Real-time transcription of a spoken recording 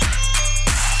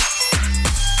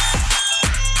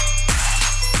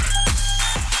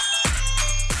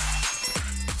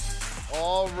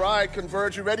right,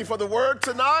 Converge, you ready for the word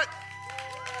tonight?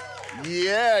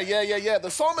 Yeah. The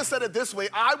psalmist said it this way: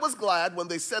 I was glad when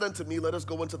they said unto me, let us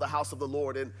go into the house of the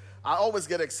Lord. And I always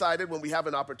get excited when we have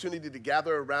an opportunity to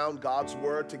gather around God's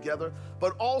word together,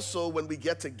 but also when we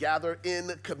get to gather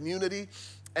in community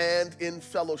and in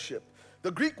fellowship. The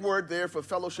Greek word there for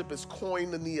fellowship is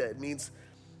koinonia. It means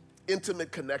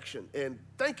intimate connection. And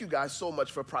thank you guys so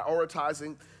much for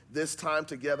prioritizing this time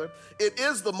together. It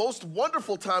is the most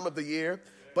wonderful time of the year,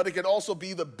 but it can also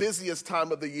be the busiest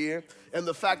time of the year. And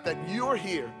the fact that you're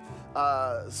here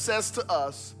says to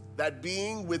us that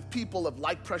being with people of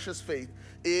like precious faith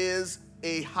is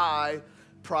a high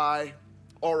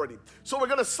priority. So we're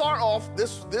going to start off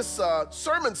this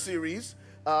sermon series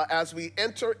as we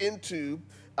enter into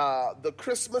the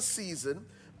Christmas season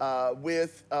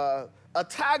with a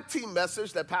tag team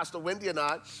message that Pastor Wendy and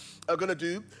I are going to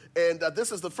do. And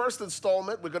this is the first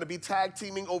installment. We're going to be tag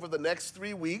teaming over the next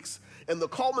 3 weeks. And the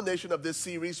culmination of this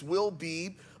series will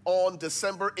be on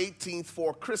December 18th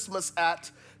for Christmas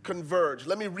at Converge.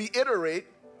 Let me reiterate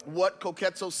what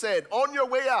Coquetzo said. On your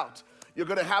way out, you're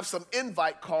going to have some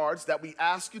invite cards that we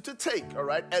ask you to take, all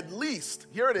right? At least,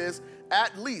 here it is,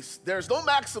 at least. There's no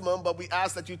maximum, but we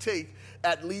ask that you take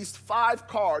at least 5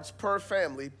 cards per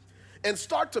family and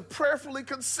start to prayerfully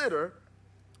consider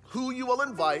who you will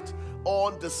invite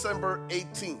on December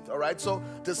 18th, all right? So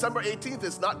December 18th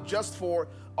is not just for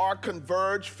our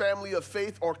Converge family of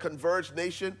faith or Converge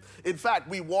Nation. In fact,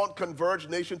 we want Converge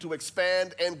Nation to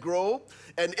expand and grow.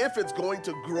 And if it's going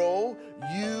to grow,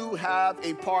 you have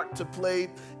a part to play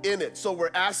in it. So we're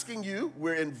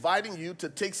inviting you to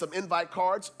take some invite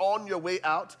cards on your way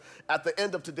out at the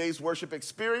end of today's worship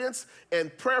experience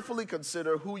and prayerfully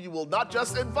consider who you will not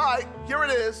just invite. Here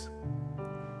it is.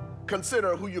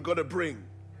 Consider who you're going to bring.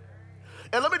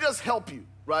 And let me just help you,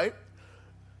 right?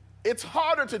 It's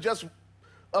harder to just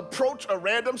approach a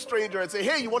random stranger and say,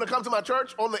 hey, you want to come to my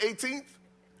church on the 18th?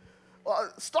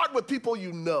 Start with people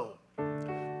you know,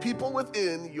 people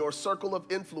within your circle of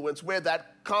influence where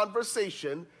that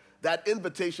conversation, that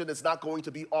invitation is not going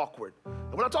to be awkward.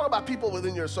 And when I talk about people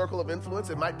within your circle of influence,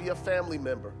 it might be a family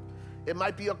member. It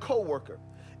might be a coworker.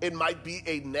 It might be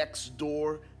a next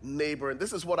door neighbor. And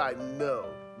this is what I know,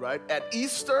 right? At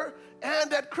Easter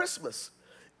and at Christmas,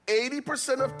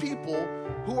 80% of people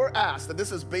who are asked, and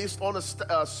this is based on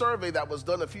a survey that was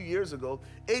done a few years ago,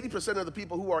 80% of the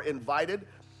people who are invited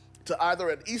to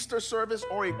either an Easter service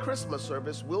or a Christmas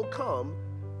service will come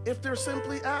if they're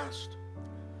simply asked.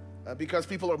 Because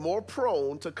people are more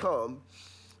prone to come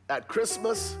at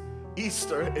Christmas,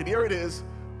 Easter, and here it is,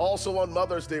 also on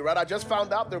Mother's Day, right? I just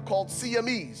found out they're called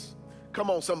CMEs. Come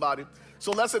on, somebody.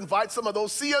 So let's invite some of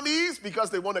those CMEs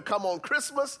because they want to come on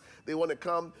Christmas, they want to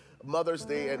come Mother's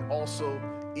Day, and also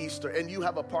Easter. And you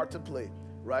have a part to play,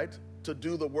 right? To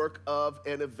do the work of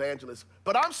an evangelist.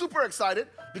 But I'm super excited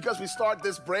because we start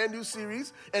this brand new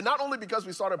series. And not only because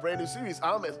we start a brand new series,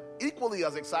 I'm equally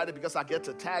as excited because I get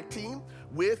to tag team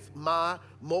with my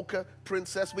Mocha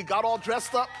princess. We got all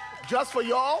dressed up just for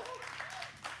y'all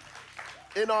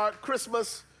in our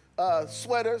Christmas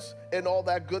sweaters and all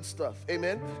that good stuff.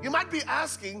 Amen. You might be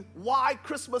asking, why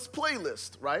Christmas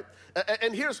playlist, right?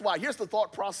 And here's why. Here's the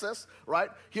thought process, right?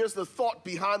 Here's the thought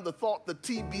behind the thought, the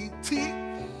TBT.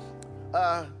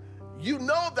 You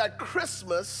know that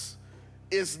Christmas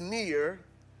is near.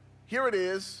 Here it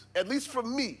is, at least for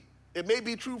me. It may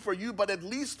be true for you, but at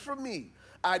least for me,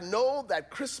 I know that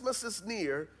Christmas is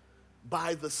near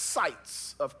by the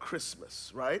sights of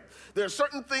Christmas, right? There are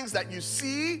certain things that you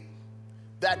see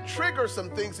that trigger some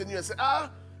things in you and say,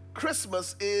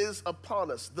 Christmas is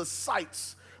upon us. The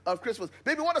sights of Christmas.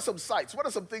 Baby, what are some sights? What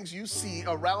are some things you see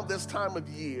around this time of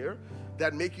year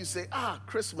that make you say,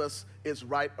 Christmas is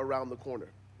right around the corner?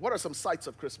 What are some sights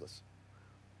of Christmas?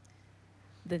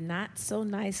 The not so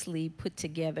nicely put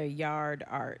together yard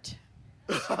art.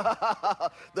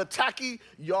 The tacky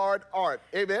yard art.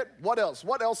 Amen. What else?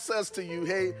 What else says to you,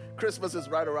 hey, Christmas is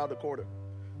right around the corner?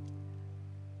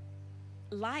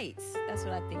 Lights. That's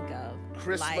what I think of.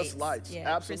 Christmas lights.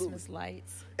 Yeah, absolutely. Christmas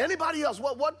lights. Anybody else?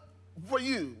 What for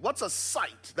you? What's a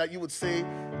sight that you would say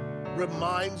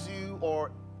reminds you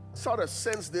or sort of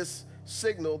sends this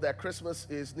signal that Christmas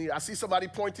is near? I see somebody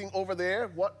pointing over there.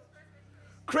 What?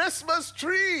 Christmas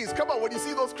trees. Come on, when you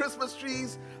see those Christmas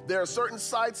trees, there are certain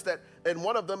sights that, and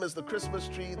one of them is the Christmas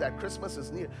tree that Christmas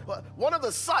is near. One of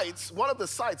the sights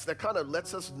that kind of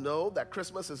lets us know that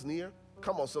Christmas is near.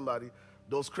 Come on, somebody.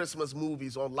 Those Christmas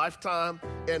movies on Lifetime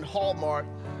and Hallmark,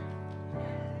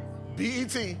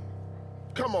 BET.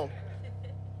 Come on.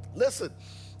 Listen,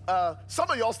 some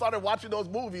of y'all started watching those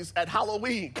movies at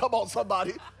Halloween. Come on,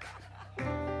 somebody.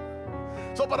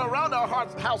 So, but around our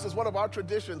house is one of our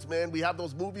traditions, man. We have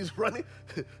those movies running.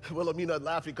 Wilhelmina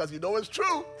laughing because you know it's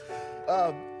true.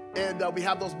 And we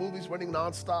have those movies running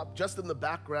nonstop, just in the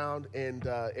background.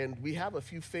 And we have a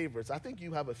few favorites. I think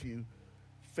you have a few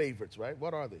favorites, right?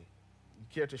 What are they? You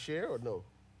care to share or no?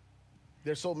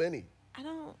 There's so many.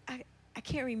 I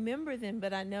can't remember them,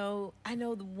 but I know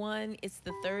the one. It's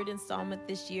the third installment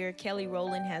this year. Kelly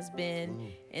Rowland has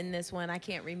been in this one. I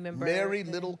can't remember. Merry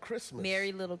Little Christmas.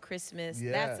 Merry Little Christmas.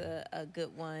 Yeah. That's a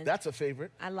good one. That's a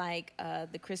favorite. I like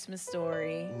The Christmas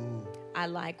Story. I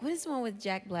like, what is the one with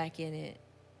Jack Black in it?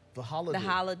 The Holiday. The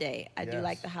Holiday. I do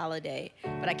like The Holiday,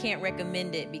 but I can't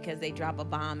recommend it because they drop a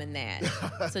bomb in that.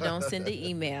 So don't send an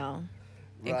email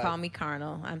and call me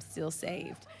carnal. I'm still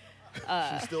saved.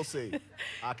 She's still saved.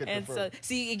 I can And confirm. so,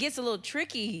 see, it gets a little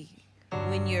tricky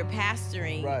when you're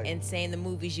pastoring and saying the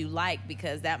movies you like,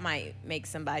 because that might make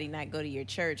somebody not go to your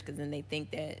church because then they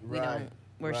think that we don't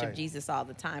worship Jesus all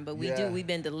the time. But we do. We've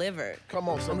been delivered. Come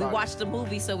on, somebody. And we watch the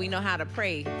movie so we know how to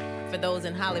pray for those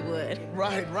in Hollywood.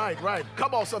 Right.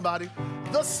 Come on, somebody.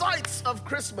 The Sights of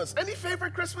Christmas. Any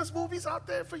favorite Christmas movies out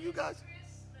there for you guys?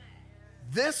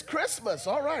 This Christmas.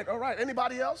 All right.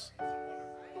 Anybody else?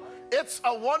 It's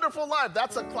a Wonderful Life.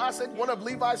 That's a classic, one of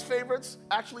Levi's favorites.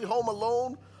 Actually, Home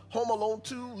Alone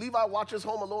 2. Levi watches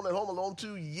Home Alone and Home Alone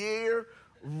 2 year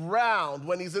round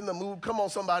when he's in the mood. Come on,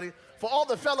 somebody. For all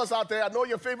the fellas out there, I know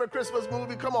your favorite Christmas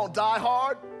movie. Come on, Die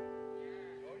Hard.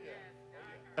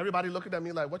 Everybody looking at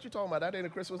me like, what you talking about? That ain't a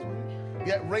Christmas movie.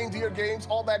 Yeah, Reindeer Games,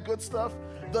 all that good stuff.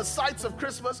 The Sights of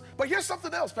Christmas. But here's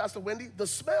something else, Pastor Wendy. The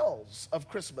smells of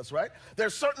Christmas, right?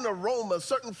 There's certain aromas,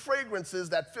 certain fragrances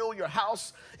that fill your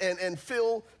house and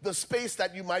fill the space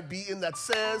that you might be in that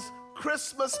says,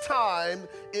 Christmas time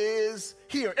is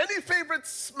here. Any favorite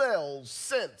smells,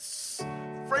 scents,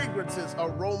 fragrances,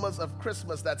 aromas of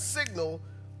Christmas that signal,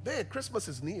 man, Christmas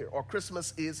is near or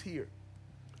Christmas is here?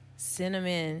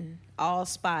 Cinnamon,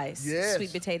 allspice,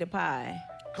 sweet potato pie.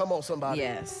 Come on, somebody.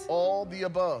 Yes. All the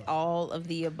above. All of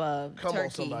the above. Come Turkey,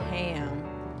 on, somebody.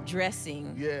 ham,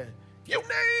 dressing. Yeah. You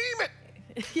name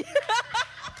it.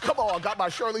 Come on, I got my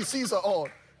Shirley Caesar on.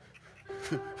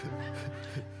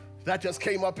 That just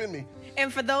came up in me.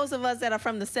 And for those of us that are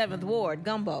from the 7th Ward,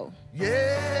 gumbo.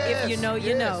 Yes. If you know,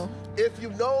 you know. If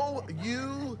you know,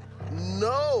 you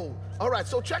know. All right,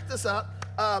 so check this out.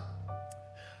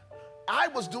 I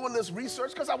was doing this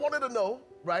research because I wanted to know,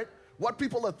 right, what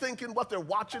people are thinking, what they're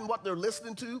watching, what they're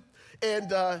listening to. And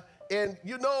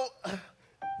you know,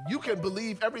 you can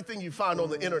believe everything you find on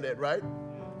the internet, right?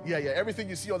 Yeah, everything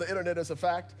you see on the internet is a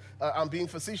fact. I'm being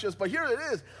facetious, but here it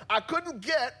is. I couldn't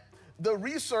get the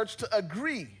research to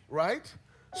agree, right?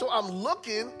 So I'm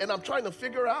looking and I'm trying to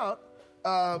figure out,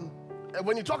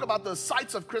 when you talk about the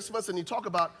sights of Christmas and you talk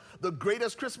about the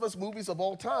greatest Christmas movies of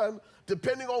all time,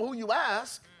 depending on who you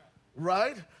ask,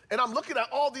 right? And I'm looking at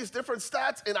all these different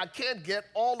stats and I can't get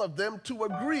all of them to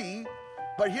agree,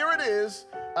 but here it is.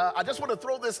 I just want to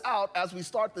throw this out as we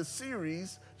start this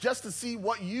series just to see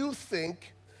what you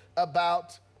think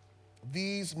about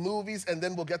these movies, and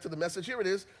then we'll get to the message. Here it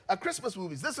is, Christmas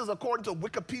movies. This is according to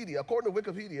Wikipedia. According to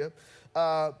Wikipedia,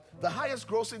 the highest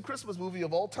grossing Christmas movie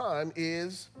of all time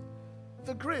is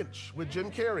The Grinch with Jim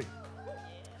Carrey.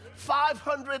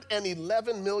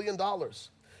 $511 million.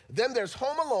 Then there's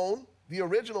Home Alone, the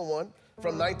original one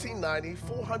from 1990,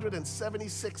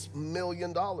 $476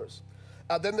 million.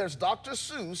 Then there's Dr.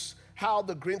 Seuss, How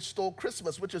the Grinch Stole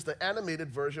Christmas, which is the animated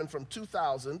version from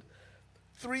 2000,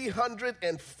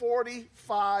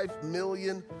 $345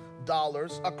 million.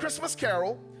 A Christmas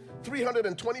Carol,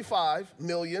 $325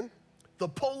 million. The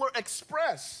Polar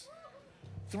Express,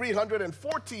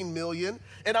 $314 million.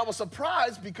 And I was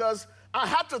surprised because I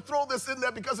had to throw this in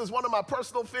there because it's one of my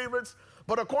personal favorites.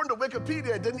 But according to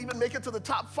Wikipedia, it didn't even make it to the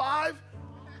top 5.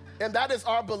 And that is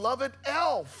our beloved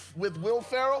Elf with Will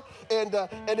Ferrell. And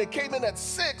it came in at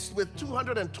 6th with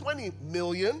 $220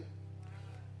 million.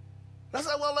 I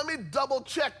said, well, let me double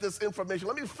check this information.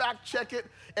 Let me fact check it.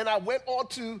 And I went on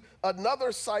to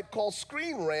another site called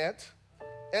Screen Rant.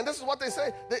 And this is what they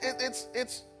say.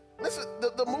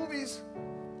 The movies,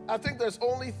 I think there's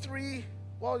only 3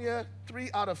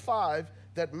 out of 5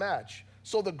 that match.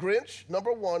 So The Grinch,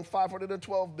 number 1,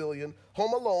 $512 million.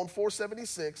 Home Alone,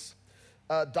 $476.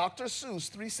 Dr. Seuss,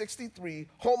 $363.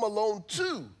 Home Alone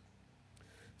 2,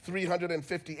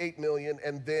 $358 million.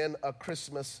 And then A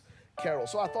Christmas Carol.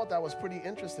 So I thought that was pretty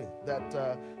interesting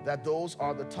that those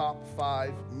are the top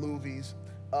 5 movies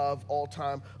of all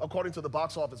time according to the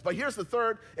box office. But here's the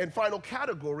third and final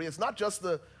category. It's not just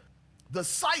the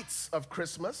sights of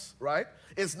Christmas, right?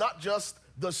 It's not just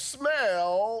the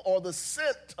smell or the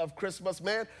scent of Christmas,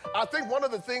 man, I think one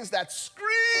of the things that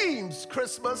screams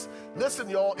Christmas, listen,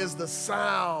 y'all, is the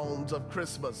sound of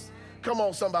Christmas. Come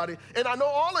on, somebody. And I know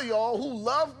all of y'all who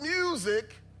love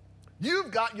music,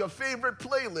 you've got your favorite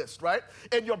playlist, right?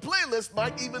 And your playlist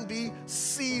might even be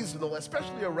seasonal,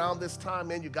 especially around this time,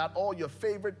 man. You got all your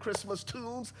favorite Christmas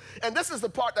tunes. And this is the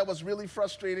part that was really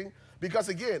frustrating because,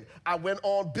 again, I went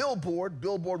on Billboard.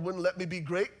 Billboard wouldn't let me be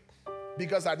great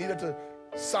because I needed to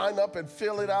sign up and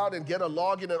fill it out and get a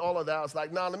login and all of that. I was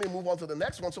like, nah, let me move on to the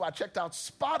next one. So I checked out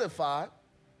Spotify.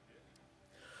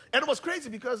 And it was crazy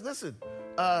because, listen,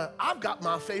 I've got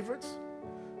my favorites.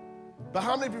 But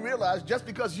how many of you realize just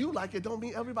because you like it don't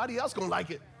mean everybody else gonna like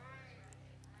it?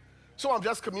 So I'm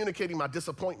just communicating my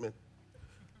disappointment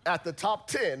at the top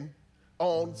 10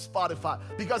 on Spotify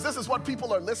because this is what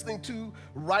people are listening to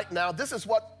right now. This is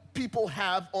what people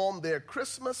have on their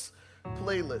Christmas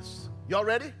playlist. Y'all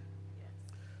ready? Yes.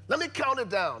 Let me count it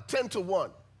down, 10 to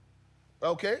 1.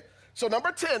 Okay? So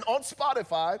number 10 on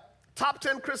Spotify, top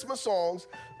 10 Christmas songs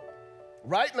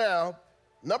right now.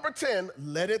 Number 10,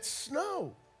 Let It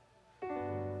Snow.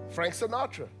 Frank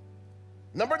Sinatra.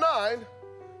 Number 9,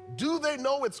 Do They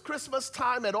Know It's Christmas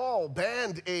Time at All?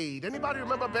 Band-Aid. Anybody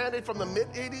remember Band-Aid from the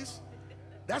mid-'80s?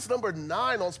 That's number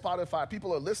 9 on Spotify.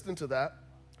 People are listening to that.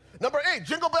 Number 8,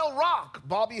 Jingle Bell Rock,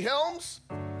 Bobby Helms.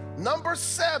 Number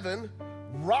 7,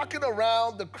 Rockin'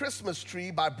 Around the Christmas Tree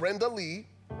by Brenda Lee.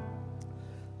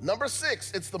 Number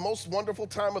 6, It's the Most Wonderful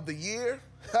Time of the Year.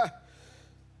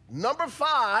 Number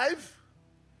 5,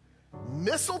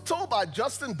 Mistletoe by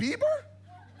Justin Bieber.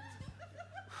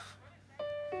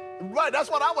 Right, that's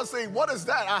what I was saying. What is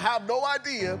that? I have no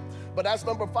idea, but that's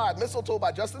number 5, Mistletoe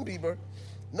by Justin Bieber.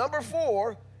 Number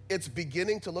 4, It's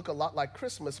Beginning to Look a Lot Like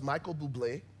Christmas, Michael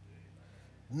Bublé.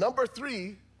 Number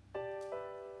 3,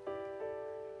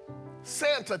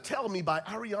 Santa Tell Me by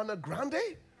Ariana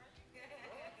Grande.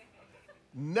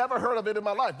 Never heard of it in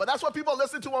my life, but that's what people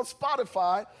listen to on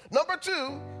Spotify. Number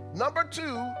two,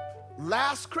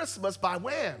 Last Christmas by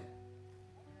Wham.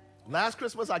 Last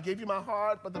Christmas, I gave you my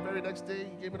heart, but the very next day,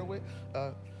 you gave it away.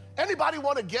 Anybody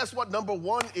want to guess what number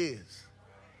 1 is?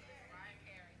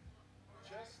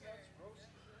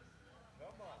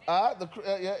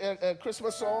 The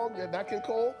Christmas song, Nat King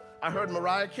Cole. I heard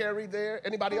Mariah Carey there.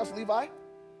 Anybody else, Levi?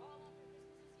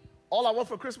 All I Want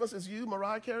for Christmas is You,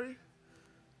 Mariah Carey.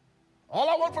 All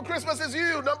I Want for Christmas is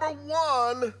You, number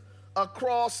 1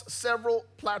 across several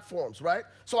platforms, right?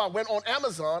 So I went on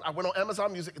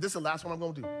Amazon Music. This is the last one I'm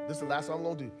going to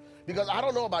do. Because I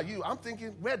don't know about you. I'm thinking,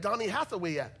 where Donny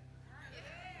Hathaway at?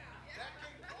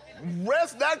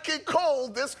 Where's Nat King Cole?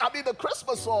 The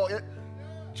Christmas song.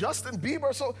 Justin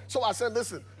Bieber. So I said,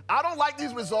 listen, I don't like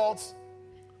these results.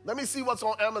 Let me see what's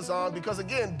on Amazon. Because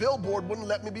again, Billboard wouldn't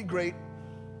let me be great.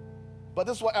 But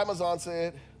this is what Amazon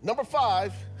said. Number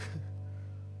 5,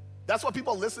 that's what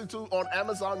people listen to on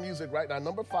Amazon Music right now.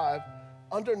 Number 5,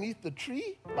 Underneath the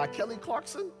Tree by Kelly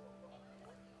Clarkson.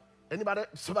 Anybody?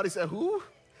 Somebody said who?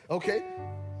 Okay.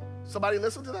 Somebody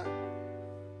listen to that?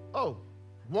 Oh,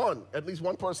 at least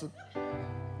one person.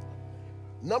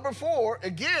 Number 4,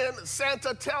 again,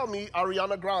 Santa Tell Me,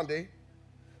 Ariana Grande.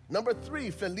 Number 3,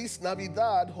 Feliz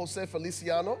Navidad, Jose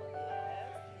Feliciano.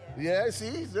 Yeah,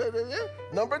 see?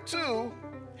 Number 2,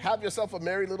 Have Yourself a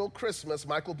Merry Little Christmas,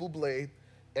 Michael Bublé.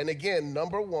 And again,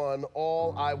 number 1,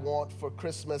 All I Want for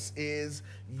Christmas is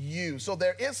You. So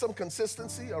there is some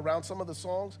consistency around some of the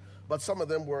songs, but some of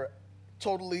them were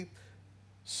totally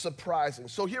surprising.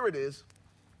 So here it is.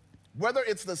 Whether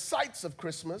it's the sights of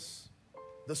Christmas,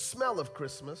 the smell of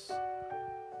Christmas,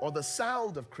 or the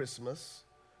sound of Christmas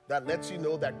that lets you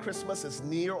know that Christmas is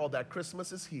near or that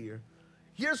Christmas is here,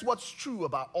 here's what's true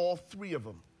about all 3 of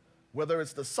them. Whether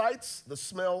it's the sights, the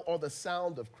smell, or the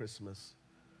sound of Christmas,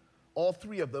 all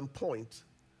 3 of them point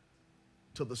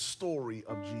to the story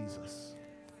of Jesus.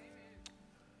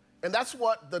 And that's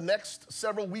what the next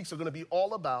several weeks are going to be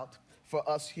all about for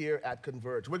us here at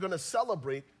Converge. We're going to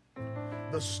celebrate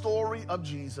the story of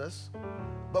Jesus,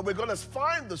 but we're going to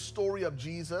find the story of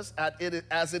Jesus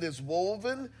as it is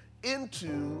woven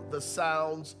into the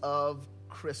sounds of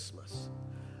Christmas.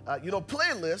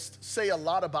 Playlists say a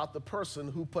lot about the person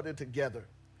who put it together.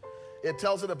 It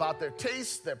tells it about their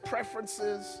tastes, their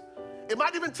preferences. It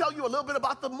might even tell you a little bit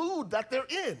about the mood that they're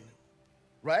in,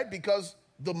 right? Because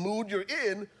the mood you're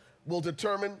in will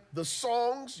determine the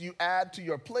songs you add to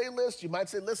your playlist. You might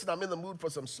say, listen, I'm in the mood for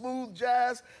some smooth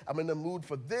jazz. I'm in the mood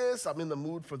for this. I'm in the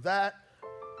mood for that.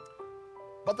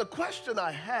 But the question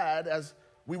I had as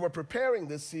we were preparing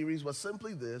this series was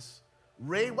simply this: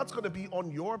 Ray, what's going to be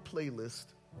on your playlist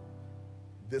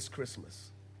this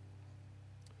Christmas?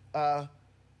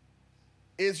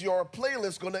 Is your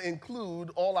playlist going to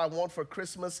include All I Want for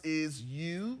Christmas Is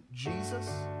You, Jesus?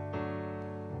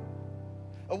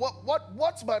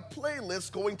 What's my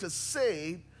playlist going to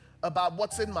say about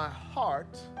what's in my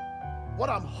heart, what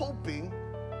I'm hoping,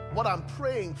 what I'm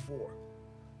praying for?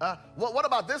 What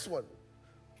about this one?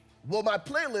 Will my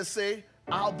playlist say,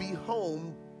 I'll be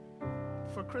home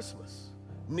for Christmas?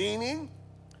 Meaning,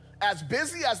 as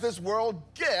busy as this world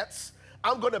gets,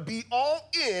 I'm going to be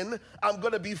all in. I'm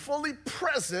going to be fully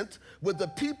present with the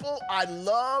people I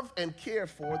love and care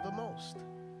for the most.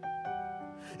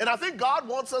 And I think God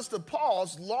wants us to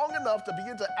pause long enough to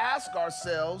begin to ask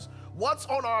ourselves, what's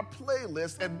on our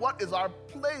playlist and what is our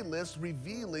playlist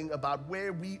revealing about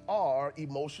where we are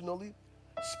emotionally,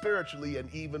 spiritually,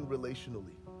 and even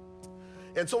relationally?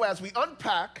 And so as we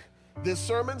unpack this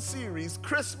sermon series,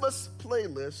 Christmas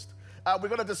Playlist, we're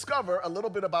going to discover a little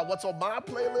bit about what's on my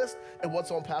playlist and what's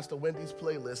on Pastor Wendy's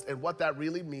playlist and what that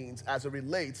really means as it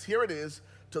relates, here it is,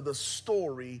 to the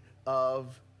story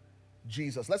of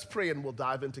Jesus. Let's pray and we'll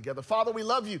dive in together. Father, we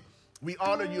love you. We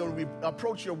honor you and we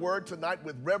approach your word tonight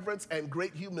with reverence and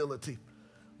great humility.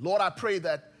 Lord, I pray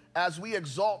that as we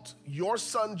exalt your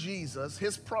son Jesus,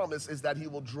 his promise is that he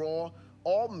will draw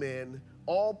all men,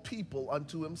 all people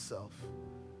unto himself.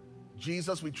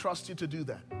 Jesus, we trust you to do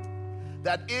that.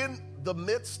 That in the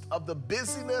midst of the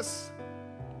busyness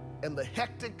and the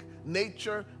hectic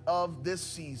nature of this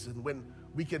season, when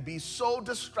we can be so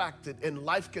distracted and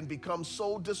life can become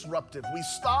so disruptive, we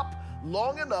stop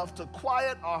long enough to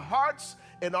quiet our hearts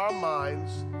and our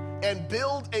minds and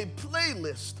build a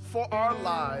playlist for our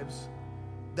lives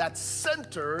that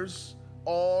centers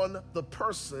on the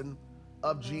person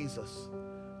of Jesus.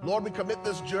 Lord, we commit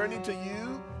this journey to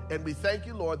you, and we thank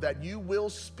you, Lord, that you will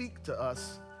speak to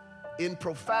us in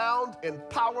profound and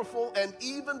powerful and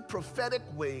even prophetic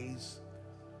ways,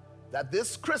 that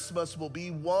this Christmas will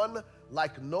be one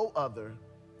like no other.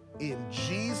 In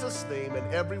Jesus' name,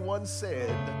 and everyone said,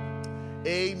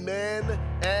 amen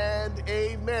and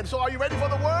amen. So are you ready for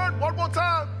the word? One more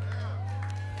time.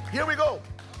 Here we go.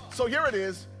 So here it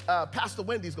is. Pastor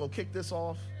Wendy's going to kick this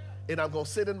off, and I'm going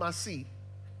to sit in my seat,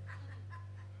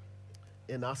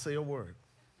 and I'll say a word.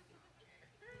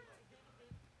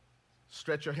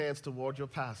 Stretch your hands toward your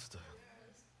pastor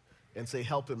and say,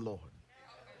 help him, Lord.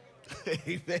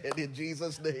 Amen, in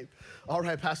Jesus' name. All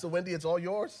right, Pastor Wendy, it's all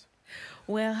yours.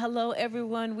 Well, hello,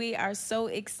 everyone. We are so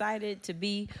excited to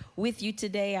be with you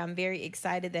today. I'm very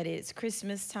excited that it's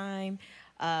Christmas time.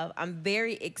 I'm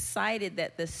very excited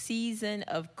that the season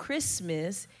of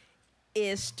Christmas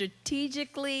is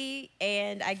strategically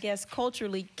and I guess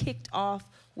culturally kicked off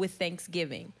with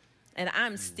Thanksgiving. And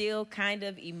I'm still kind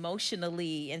of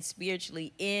emotionally and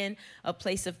spiritually in a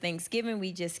place of Thanksgiving.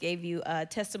 We just gave you a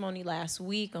testimony last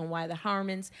week on why the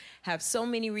Harmons have so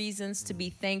many reasons to be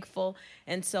thankful.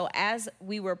 And so as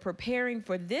we were preparing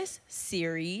for this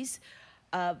series,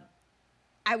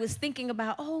 I was thinking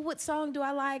about, what song do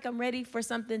I like? I'm ready for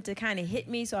something to kind of hit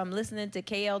me. So I'm listening to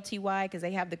KLTY because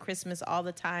they have the Christmas all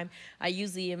the time. I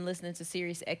usually am listening to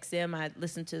Sirius XM. I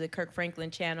listen to the Kirk Franklin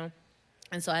channel.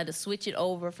 And so I had to switch it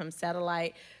over from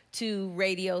satellite to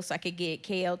radio so I could get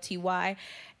KLTY.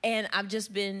 And I've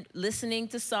just been listening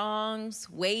to songs,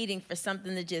 waiting for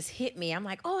something to just hit me. I'm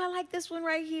like, I like this one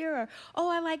right here, or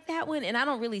I like that one. And I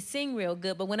don't really sing real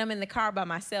good, but when I'm in the car by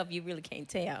myself, you really can't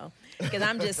tell because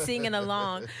I'm just singing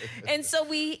along. And so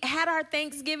we had our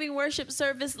Thanksgiving worship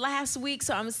service last week,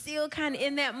 so I'm still kind of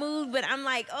in that mood, but I'm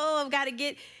like, I've got to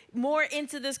get more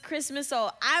into this Christmas.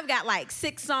 So I've got like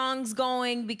 6 songs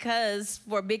going because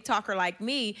for a big talker like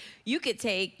me, you could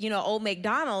take, Old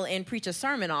MacDonald and preach a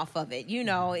sermon off of it,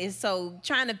 It's so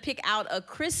trying to pick out a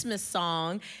Christmas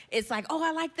song, it's like,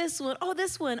 I like this one.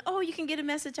 This one. You can get a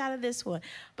message out of this one.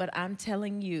 But I'm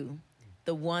telling you,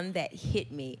 the one that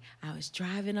hit me, I was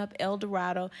driving up El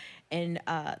Dorado and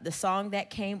the song that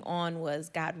came on was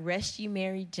God Rest Ye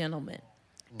Merry Gentlemen.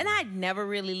 And I'd never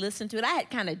really listened to it. I had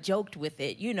kind of joked with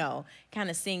it, kind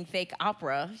of sing fake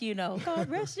opera, God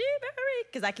rest ye merry,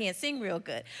 because I can't sing real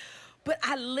good. But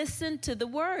I listened to the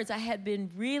words. I had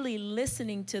been really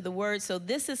listening to the words. So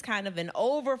this is kind of an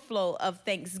overflow of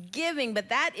Thanksgiving, but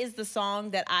that is the song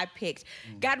that I picked.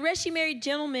 God Rest Ye Merry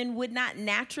Gentlemen would not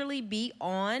naturally be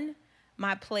on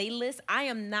my playlist. I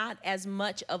am not as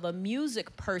much of a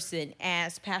music person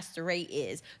as Pastor Ray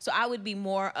is. So I would be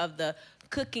more of the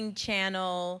cooking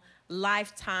channel,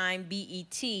 Lifetime,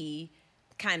 BET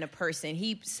kind of person.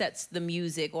 He sets the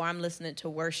music, or I'm listening to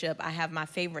worship. I have my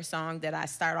favorite song that I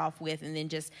start off with and then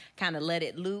just kind of let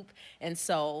it loop. And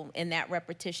so in that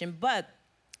repetition, but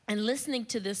in listening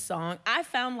to this song, I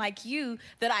found like you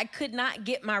that I could not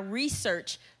get my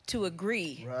research to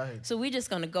agree. Right. So we're just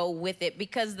going to go with it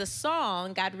because the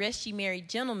song, God Rest Ye Merry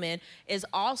Gentlemen, is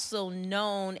also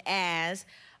known as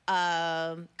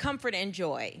Comfort and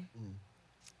Joy.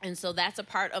 And so that's a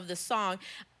part of the song.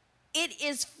 It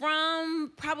is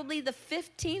from probably the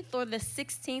 15th or the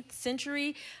 16th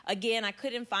century. Again, I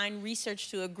couldn't find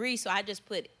research to agree, so I just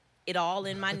put it all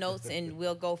in my notes and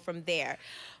we'll go from there.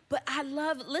 But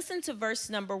listen to verse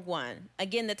number 1.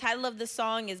 Again, the title of the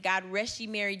song is God Rest Ye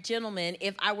Merry Gentlemen.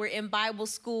 If I were in Bible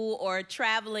school or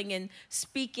traveling and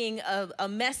speaking of a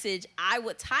message, I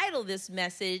would title this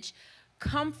message,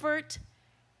 Comfort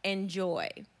and Joy.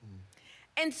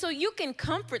 And so you can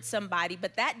comfort somebody,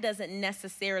 but that doesn't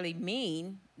necessarily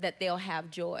mean that they'll have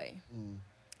joy.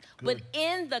 But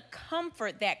in the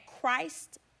comfort that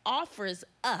Christ offers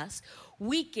us,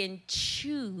 we can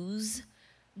choose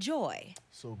joy.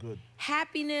 So good.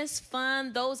 Happiness,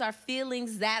 fun, those are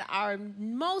feelings that are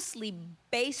mostly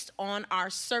based on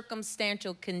our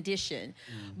circumstantial condition.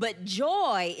 But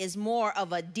joy is more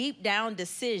of a deep down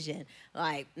decision.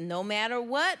 Like, no matter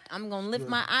what, I'm going to lift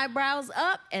my eyebrows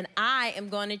up and I am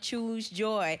going to choose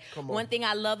joy. One thing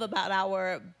I love about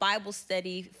our Bible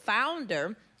study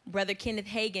founder, Brother Kenneth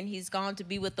Hagin, he's gone to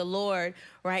be with the Lord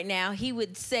right now. He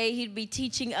would say he'd be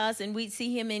teaching us, and we'd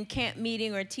see him in camp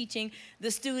meeting or teaching the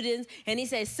students. And he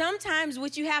says, sometimes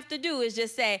what you have to do is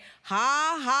just say,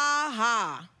 ha, ha,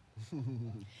 ha.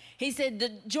 He said,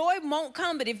 the joy won't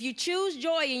come, but if you choose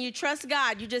joy and you trust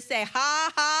God, you just say,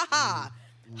 ha, ha, ha.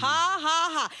 Ha, ha,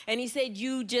 ha. And he said,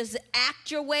 you just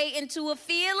act your way into a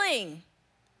feeling,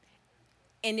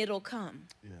 and it'll come.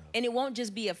 Yeah. And it won't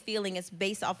just be a feeling. It's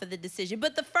based off of the decision.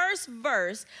 But the first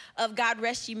verse of God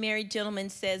Rest Ye Merry Gentlemen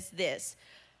says this.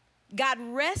 God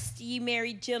rest ye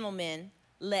merry gentlemen,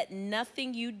 let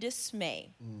nothing you dismay.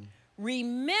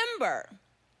 Remember,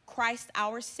 Christ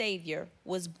our Savior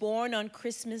was born on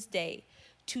Christmas Day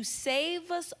to save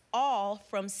us all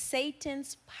from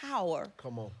Satan's power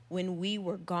when we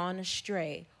were gone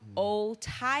astray. Oh,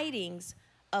 tidings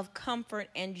of comfort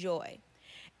and joy.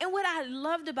 And what I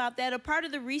loved about that, a part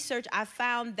of the research, I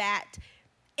found that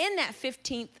in that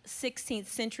 15th, 16th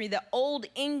century, the Old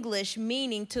English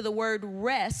meaning to the word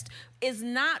rest is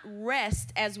not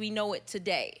rest as we know it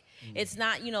today. It's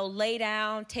not, lay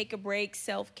down, take a break,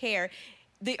 self-care.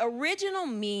 The original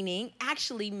meaning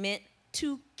actually meant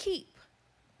to keep.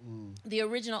 The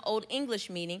original Old English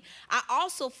meaning. I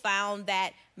also found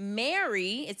that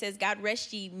merry, it says, God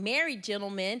rest ye merry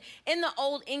gentlemen, in the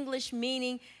Old English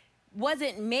meaning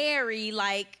wasn't merry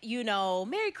like,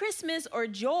 Merry Christmas or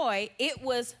joy. It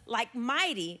was like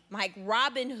mighty, like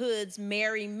Robin Hood's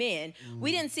merry men.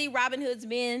 We didn't see Robin Hood's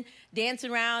men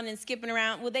dancing around and skipping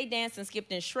around. Well, they danced and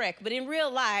skipped in Shrek, but in real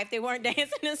life, they weren't dancing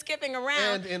and skipping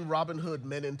around. And in Robin Hood,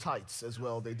 Men in Tights as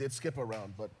well. They did skip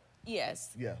around, but...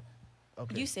 Yes. Yeah.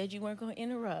 Okay. You said you weren't going to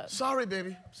interrupt. Sorry,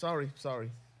 baby. Sorry.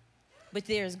 But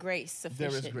there's grace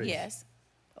sufficient. There is grace. Yes.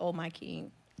 Oh, my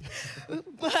king.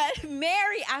 But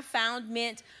Mary, I found,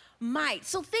 meant might.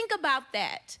 So think about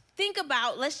that.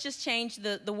 Let's just change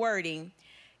the wording.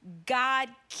 God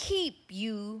keep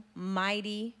you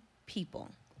mighty people.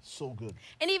 So good.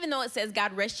 And even though it says,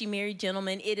 God rest ye merry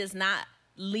gentlemen, it is not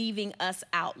leaving us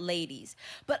out, ladies.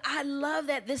 But I love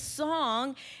that this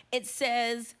song, it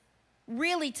says,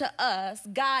 really to us,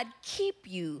 God keep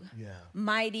you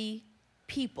mighty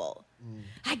people.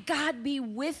 God be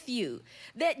with you.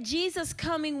 That Jesus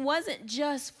coming wasn't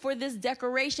just for this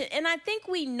decoration. And I think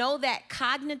we know that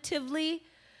cognitively,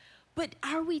 but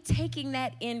are we taking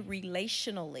that in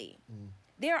relationally?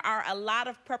 There are a lot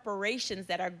of preparations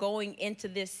that are going into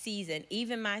this season.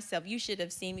 Even myself, you should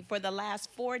have seen me. For the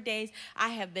last 4 days, I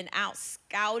have been out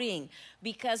scouting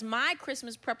because my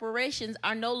Christmas preparations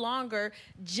are no longer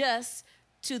just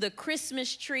to the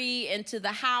Christmas tree and to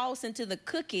the house and to the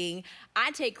cooking.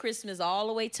 I take Christmas all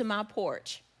the way to my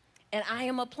porch. And I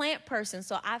am a plant person,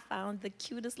 so I found the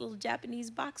cutest little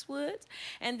Japanese boxwoods.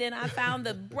 And then I found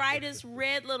the brightest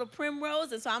red little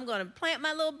primrose. And so I'm going to plant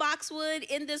my little boxwood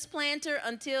in this planter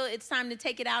until it's time to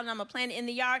take it out, and I'm going to plant it in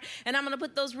the yard. And I'm going to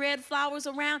put those red flowers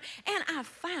around. And I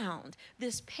found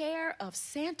this pair of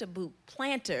Santa boot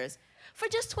planters for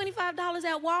just $25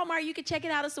 at Walmart. You can check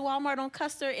it out. It's the Walmart on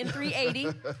Custer in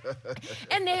 380.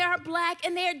 And they are black,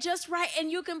 and they're just right.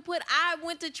 And you can I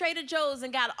went to Trader Joe's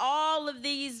and got all of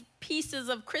these pieces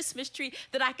of Christmas tree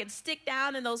that I could stick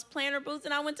down in those planter booths.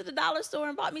 And I went to the dollar store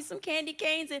and bought me some candy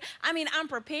canes. And I'm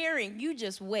preparing. You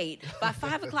just wait. By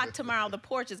 5 o'clock tomorrow, the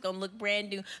porch is going to look brand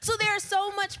new. So there's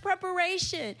so much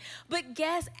preparation. But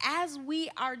guess, as we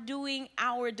are doing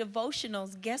our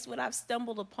devotionals, guess what I've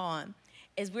stumbled upon?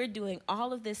 Is we're doing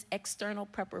all of this external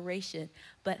preparation,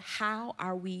 but how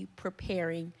are we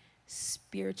preparing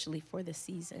spiritually for the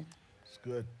season. It's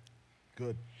good.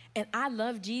 Good. And I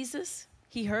love Jesus.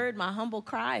 He heard my humble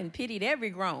cry and pitied every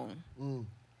groan.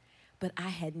 But I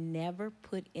had never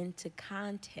put into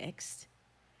context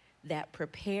that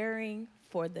preparing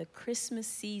for the Christmas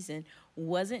season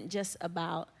wasn't just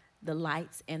about the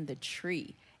lights and the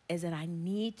tree, is that I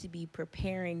need to be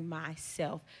preparing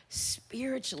myself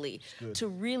spiritually to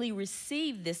really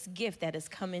receive this gift that has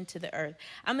come into the earth.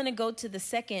 I'm going to go to the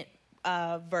second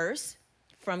verse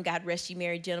from God Rest Ye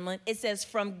Merry Gentlemen. It says,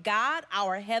 from God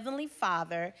our heavenly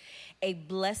Father, a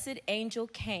blessed angel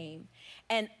came,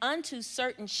 and unto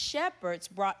certain shepherds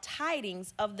brought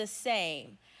tidings of the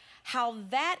same, how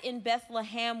that in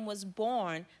Bethlehem was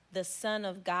born the Son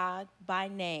of God by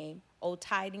name. Oh,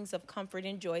 tidings of comfort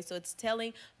and joy. So it's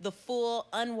telling the full,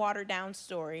 unwatered down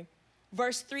story.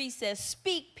 Verse 3 says,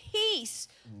 speak peace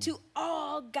to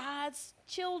all God's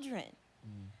children.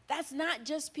 That's not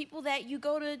just people that you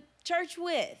go to church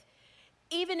with.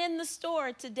 Even in the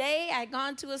store today, I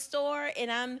gone to a store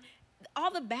and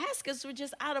all the baskets were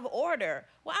just out of order.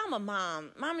 Well, I'm a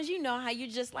mom. Mamas, you know how you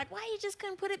just like, why you just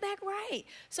couldn't put it back right?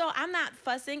 So I'm not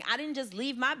fussing. I didn't just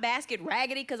leave my basket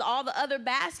raggedy because all the other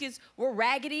baskets were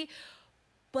raggedy.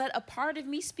 But a part of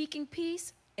me speaking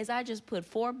peace is I just put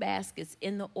 4 baskets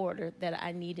in the order that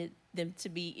I needed them to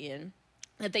be in,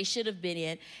 that they should have been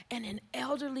in. And an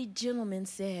elderly gentleman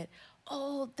said,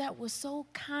 oh, that was so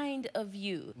kind of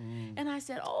you. And I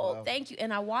said, oh, wow. Thank you.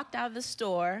 And I walked out of the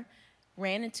store,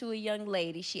 ran into a young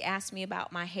lady. She asked me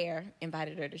about my hair,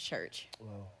 invited her to church.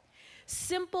 Wow.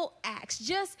 Simple acts.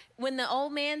 Just when the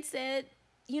old man said,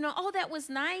 oh, that was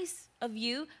nice of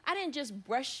you, I didn't just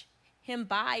brush him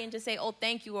by and just say, oh,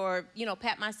 thank you, or,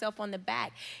 pat myself on the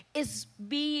back. It's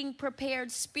being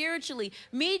prepared spiritually.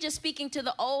 Me just speaking to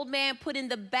the old man, putting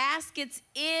the baskets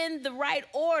in the right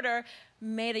order,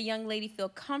 made a young lady feel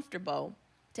comfortable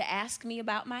to ask me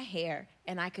about my hair,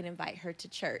 and I could invite her to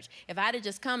church. If I'd have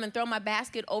just come and thrown my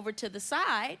basket over to the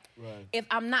side, right. If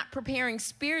I'm not preparing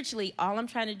spiritually, all I'm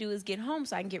trying to do is get home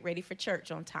so I can get ready for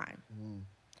church on time.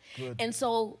 Good. And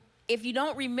so if you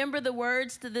don't remember the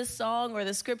words to this song or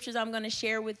the scriptures I'm going to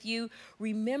share with you,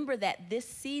 remember that this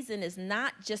season is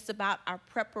not just about our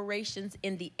preparations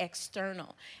in the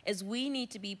external, as we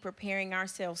need to be preparing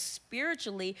ourselves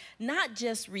spiritually, not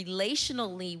just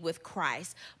relationally with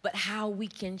Christ, but how we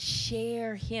can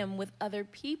share him with other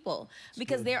people.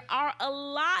 Because there are a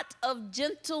lot of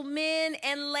gentlemen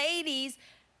and ladies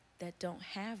that don't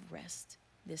have rest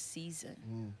this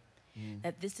season.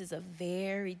 That this is a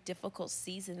very difficult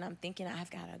season. I'm thinking I've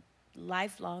got a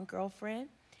lifelong girlfriend,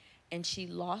 and she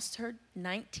lost her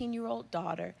 19-year-old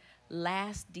daughter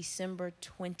last December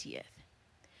 20th.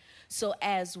 So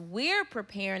as we're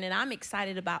preparing, and I'm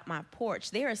excited about my porch,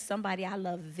 there is somebody I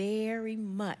love very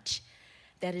much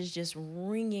that is just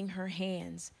wringing her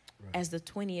hands as the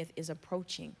 20th is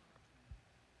approaching.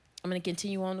 I'm going to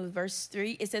continue on with verse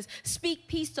 3. It says, speak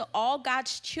peace to all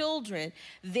God's children.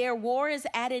 Their war is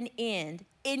at an end.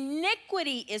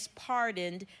 Iniquity is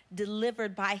pardoned,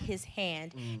 delivered by his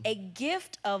hand. A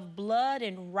gift of blood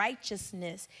and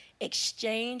righteousness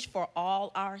exchanged for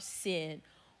all our sin.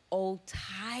 Oh,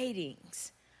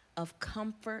 tidings of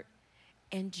comfort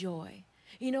and joy.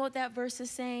 You know what that verse is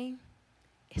saying?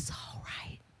 It's all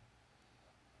right.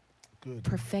 Good.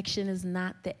 Perfection is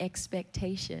not the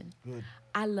expectation. Good.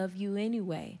 I love you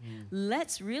anyway.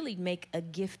 Let's really make a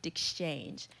gift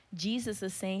exchange. Jesus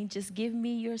is saying, just give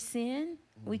me your sin.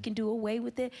 We can do away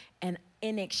with it. And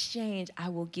in exchange, I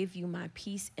will give you my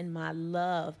peace and my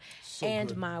love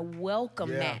and my welcome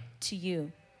mat to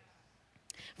you.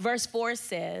 Verse 4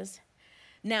 says,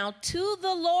 now to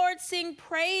the Lord sing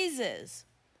praises,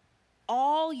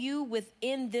 all you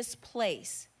within this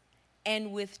place.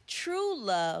 And with true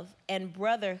love and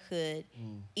brotherhood,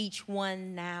 each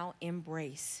one now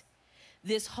embrace.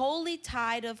 This holy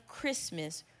tide of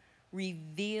Christmas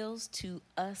reveals to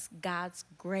us God's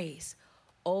grace.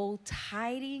 Oh,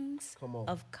 tidings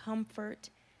of comfort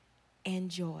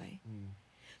and joy.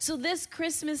 So this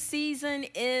Christmas season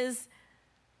is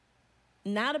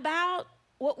not about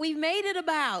what we've made it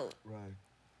about. Right.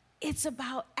 It's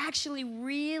about actually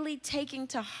really taking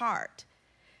to heart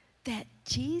that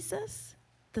Jesus,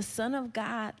 the Son of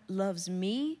God, loves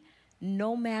me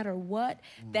no matter what,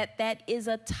 that is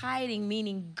a tiding,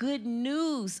 meaning good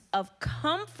news of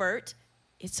comfort.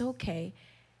 It's okay.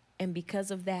 And because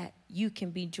of that, you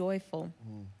can be joyful.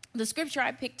 The scripture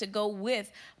I picked to go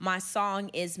with my song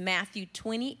is Matthew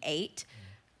 28,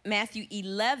 Matthew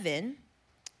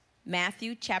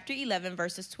chapter 11,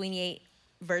 verses 28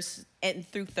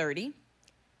 through 30.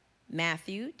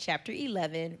 Matthew chapter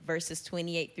 11, verses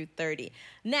 28 through 30.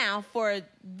 Now, for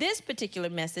this particular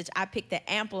message, I picked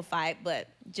the Amplified, but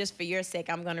just for your sake,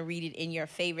 I'm going to read it in your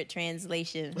favorite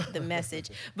translation, the Message.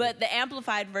 But the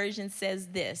Amplified version says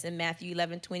this in Matthew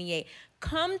 11, 28.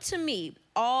 Come to me,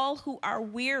 all who are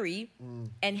weary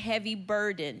and heavy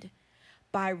burdened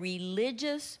by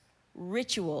religious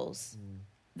rituals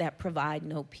that provide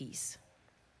no peace.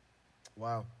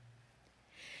 Wow.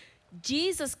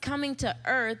 Jesus coming to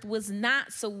earth was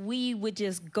not so we would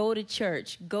just go to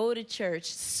church,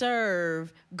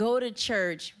 serve, go to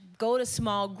church, go to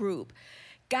small group.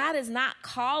 God is not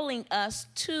calling us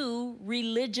to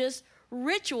religious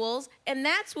rituals, and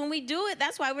that's when we do it.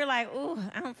 That's why we're like, oh,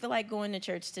 I don't feel like going to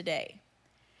church today.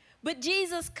 But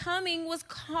Jesus coming was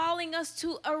calling us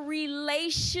to a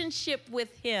relationship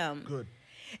with him. Good.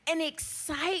 An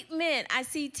excitement. I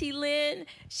see T. Lynn.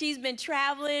 She's been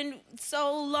traveling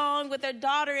so long with her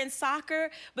daughter in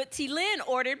soccer, but T. Lynn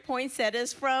ordered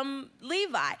poinsettias from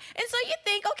Levi. And so you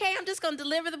think, okay, I'm just going to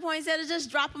deliver the poinsettias,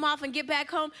 just drop them off and get back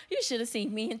home. You should have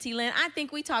seen me and T. Lynn. I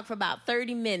think we talked for about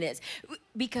 30 minutes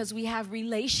because we have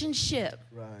relationship.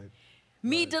 Right.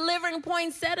 Me delivering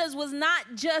poinsettias was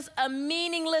not just a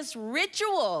meaningless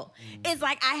ritual. It's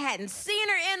like I hadn't seen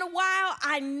her in a while.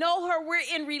 I know her. We're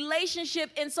in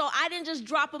relationship. And so I didn't just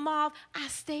drop them off. I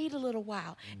stayed a little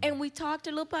while. And we talked.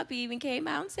 Her little puppy even came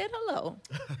out and said hello.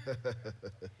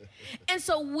 And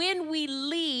so when we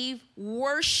leave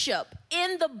worship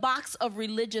in the box of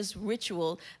religious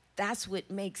ritual, that's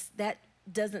what makes that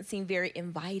doesn't seem very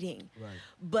inviting. Right.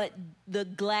 But the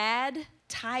glad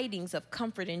tidings of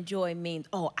comfort and joy means,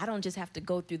 oh, I don't just have to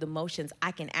go through the motions.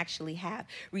 I can actually have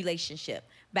relationship.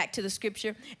 Back to the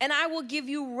scripture. And I will give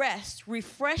you rest,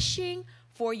 refreshing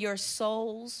for your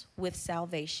souls with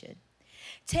salvation.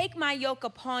 Take my yoke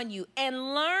upon you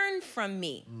and learn from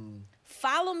me.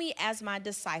 Follow me as my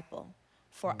disciple,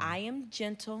 for I am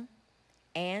gentle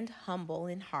and humble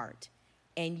in heart,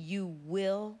 and you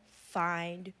will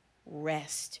find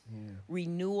rest,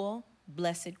 renewal,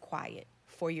 blessed quiet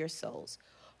for your souls.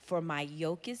 For my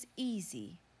yoke is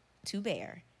easy to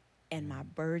bear, and my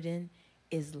burden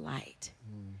is light.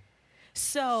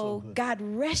 So God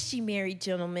rest ye merry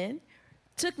gentlemen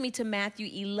took me to Matthew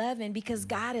 11 because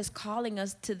God is calling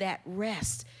us to that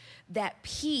rest, that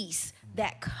peace,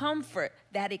 that comfort,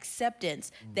 that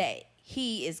acceptance that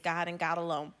he is God and God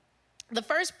alone. The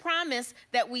first promise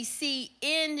that we see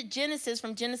in Genesis,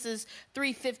 from Genesis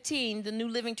 3:15, the New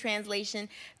Living Translation,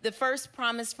 the first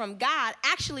promise from God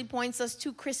actually points us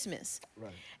to Christmas.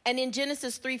 Right. And in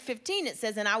Genesis 3:15, it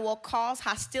says, and I will cause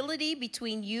hostility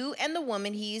between you and the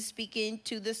woman, he is speaking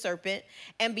to the serpent,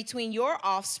 and between your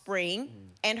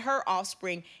offspring and her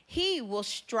offspring. He will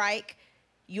strike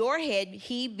your head,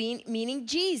 he meaning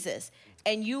Jesus,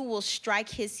 and you will strike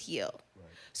his heel. Right.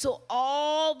 So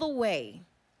all the way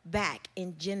back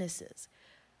in Genesis,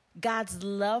 God's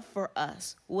love for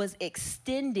us was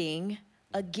extending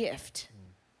a gift,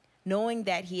 knowing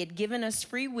that he had given us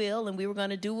free will and we were going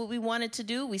to do what we wanted to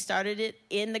do. We started it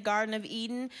in the Garden of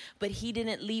Eden, but he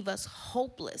didn't leave us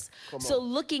hopeless. So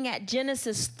looking at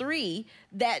Genesis 3,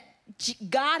 that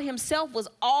God himself was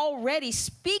already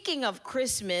speaking of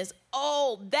Christmas.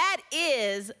 Oh, that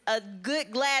is a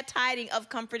good, glad tiding of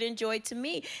comfort and joy to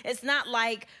me. It's not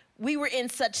like we were in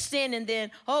such sin and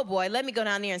then, oh boy, let me go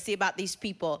down there and see about these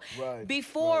people. Right,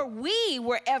 Before we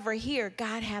were ever here,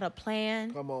 God had a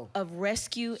plan of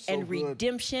rescue and good.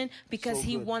 Redemption because So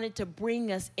he good. wanted to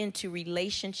bring us into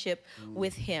relationship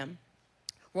with him.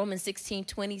 Romans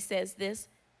 16:20 says this,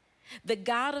 the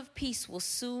God of peace will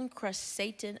soon crush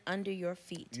Satan under your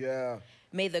feet. Yeah.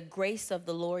 May the grace of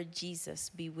the Lord Jesus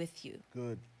be with you.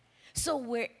 Good. So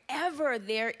wherever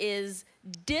there is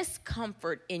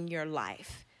discomfort in your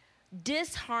life,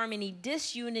 disharmony,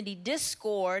 disunity,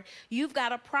 discord, you've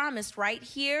got a promise right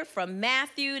here from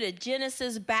Matthew to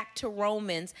Genesis back to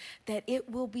Romans that it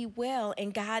will be well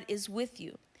and God is with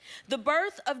you. The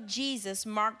birth of Jesus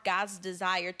marked God's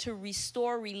desire to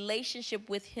restore relationship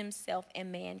with himself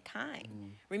and mankind.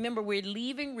 Remember, we're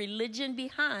leaving religion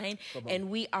behind and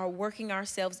we are working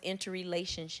ourselves into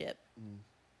relationship.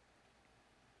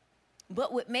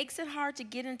 But what makes it hard to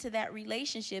get into that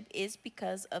relationship is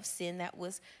because of sin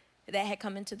that had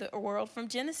come into the world from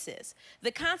Genesis.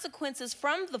 The consequences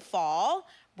from the fall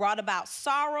brought about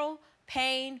sorrow,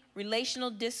 pain,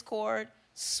 relational discord,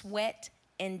 sweat,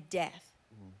 and death.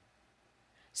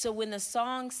 So when the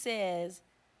song says,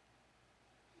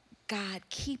 God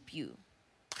keep you,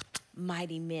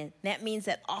 mighty men. That means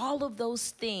that all of those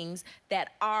things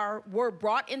that were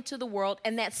brought into the world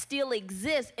and that still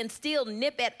exist and still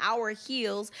nip at our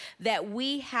heels, that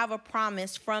we have a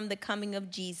promise from the coming of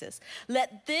Jesus.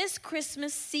 Let this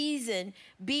Christmas season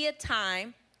be a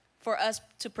time for us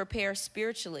to prepare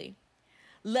spiritually.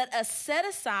 Let us set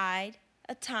aside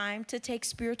a time to take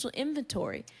spiritual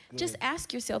inventory. Good. Just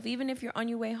ask yourself, even if you're on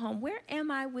your way home, where am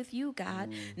I with you, God?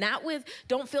 Not with,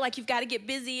 don't feel like you've got to get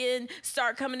busy and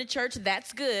start coming to church.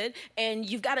 That's good. And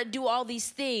you've got to do all these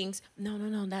things. No.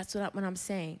 That's what I'm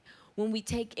saying. When we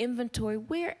take inventory,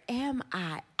 where am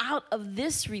I? Out of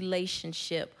this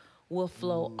relationship will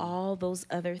flow all those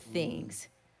other things.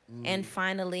 And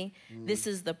finally, this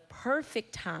is the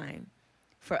perfect time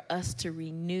for us to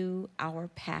renew our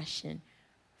passion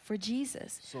for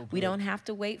Jesus. So we don't have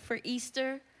to wait for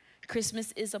Easter.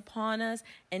 Christmas is upon us,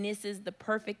 and this is the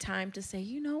perfect time to say,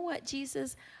 you know what,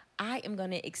 Jesus, I am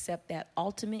going to accept that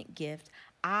ultimate gift.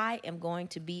 I am going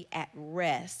to be at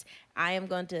rest. I am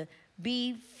going to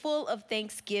be full of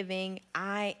thanksgiving.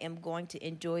 I am going to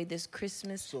enjoy this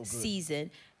Christmas season,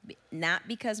 not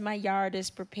because my yard is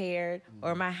prepared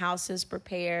or my house is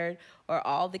prepared or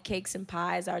all the cakes and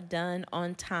pies are done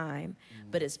on time,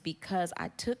 but it's because I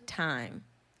took time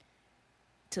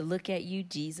to look at you,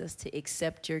 Jesus, to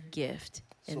accept your gift,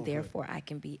 and therefore I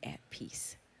can be at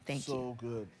peace. Thank you. So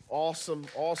good. Awesome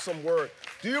word.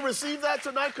 Do you receive that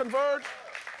tonight, Converge?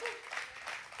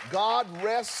 God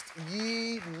rest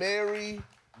ye merry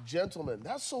gentlemen.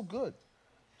 That's so good.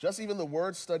 Just even the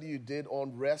word study you did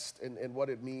on rest and what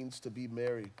it means to be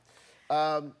merry.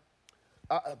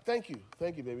 Thank you,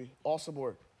 baby. Awesome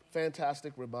work.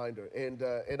 Fantastic reminder.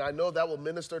 And I know that will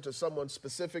minister to someone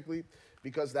specifically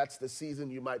because that's the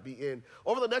season you might be in.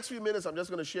 Over the next few minutes, I'm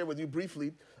just going to share with you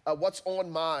briefly what's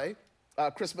on my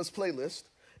Christmas playlist.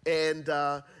 And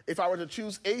if I were to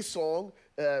choose a song,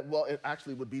 well, it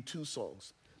actually would be two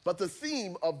songs. But the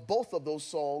theme of both of those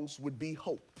songs would be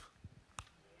hope.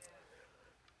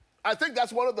 I think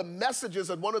that's one of the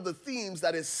messages and one of the themes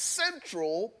that is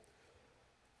central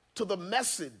to the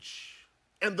message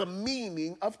and the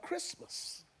meaning of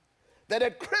Christmas. That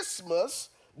at Christmas,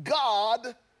 God,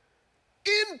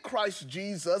 in Christ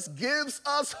Jesus, gives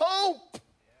us hope.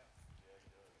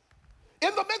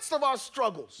 In the midst of our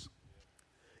struggles,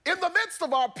 in the midst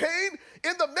of our pain,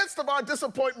 in the midst of our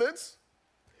disappointments,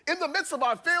 in the midst of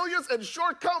our failures and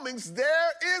shortcomings,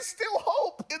 there is still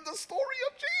hope in the story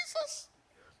of Jesus.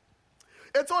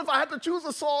 And so if I had to choose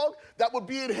a song that would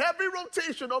be in heavy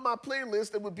rotation on my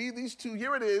playlist, it would be these two.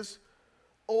 Here it is.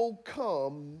 O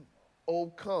come,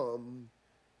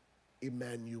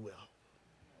 Emmanuel.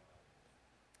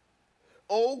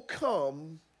 O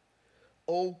come,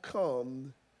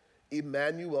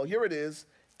 Emmanuel. Here it is.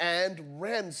 And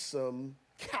ransom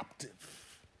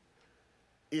captive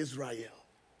Israel.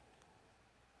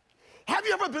 Have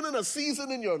you ever been in a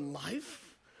season in your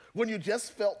life when you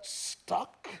just felt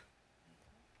stuck?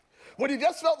 When you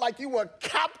just felt like you were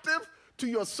captive to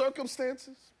your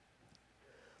circumstances?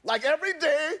 Like every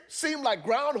day seemed like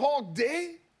Groundhog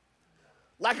Day?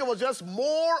 Like it was just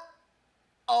more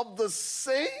of the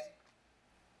same?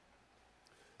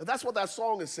 And that's what that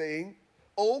song is saying.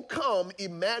 O come,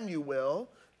 Emmanuel.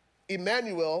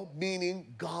 Emmanuel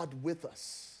meaning God with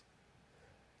us.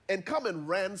 And come and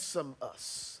ransom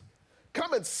us.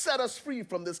 Come and set us free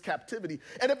from this captivity.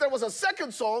 And if there was a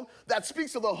second song that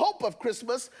speaks of the hope of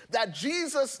Christmas that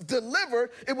Jesus delivered,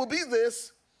 it will be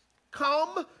this: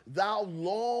 Come, thou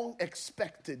long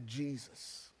expected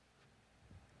Jesus.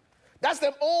 That's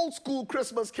them old school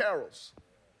Christmas carols.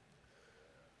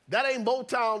 That ain't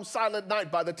Motown Silent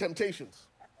Night by the Temptations.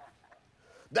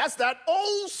 That's that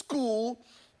old school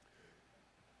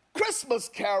Christmas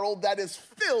carol that is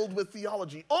filled with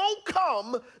theology. Oh,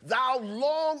 come, thou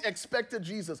long expected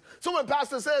Jesus. So when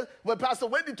Pastor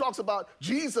Wendy talks about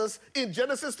Jesus in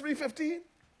Genesis 3:15,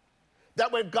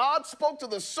 that when God spoke to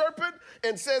the serpent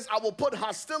and says, I will put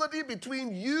hostility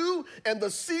between you and the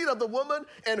seed of the woman,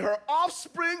 and her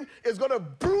offspring is going to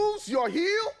bruise your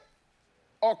heel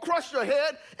or crush your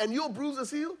head, and you'll bruise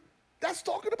his heel, that's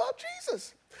talking about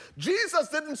Jesus. Jesus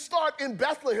didn't start in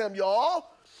Bethlehem, y'all.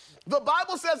 The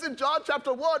Bible says in John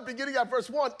chapter 1, beginning at verse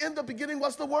 1, in the beginning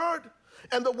was the Word,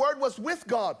 and the Word was with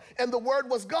God, and the Word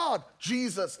was God,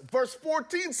 Jesus. Verse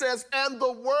 14 says, and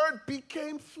the Word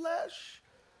became flesh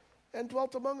and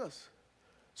dwelt among us.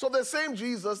 So the same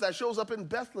Jesus that shows up in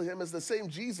Bethlehem is the same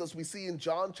Jesus we see in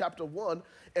John chapter 1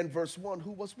 and verse 1,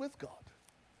 who was with God.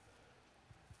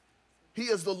 He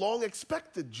is the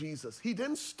long-expected Jesus. He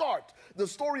didn't start. The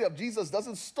story of Jesus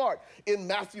doesn't start in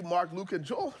Matthew, Mark, Luke, and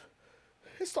John.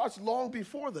 It starts long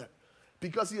before that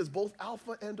because he is both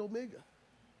Alpha and Omega.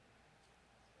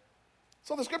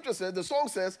 So the scripture says, the song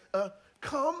says,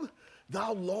 come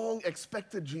thou long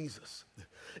expected Jesus.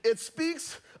 It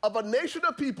speaks of a nation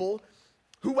of people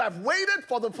who have waited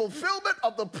for the fulfillment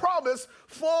of the promise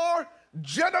for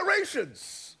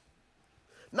generations.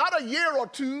 Not a year or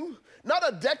two, not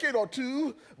a decade or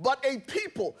two, but a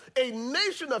people, a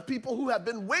nation of people who have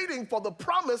been waiting for the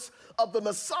promise of the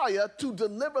Messiah to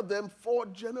deliver them for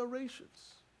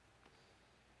generations.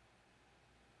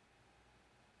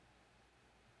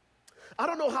 I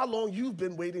don't know how long you've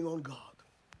been waiting on God.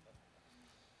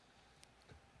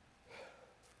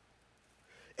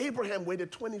 Abraham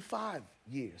waited 25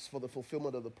 years for the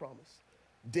fulfillment of the promise.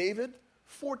 David,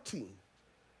 14.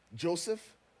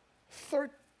 Joseph,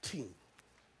 13.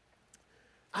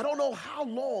 I don't know how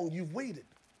long you've waited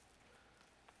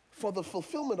for the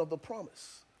fulfillment of the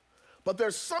promise. But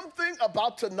there's something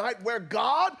about tonight where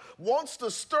God wants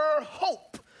to stir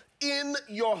hope in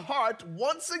your heart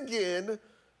once again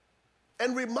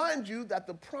and remind you that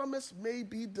the promise may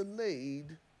be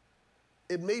delayed,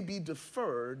 it may be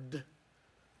deferred,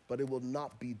 but it will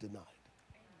not be denied.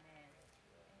 Amen.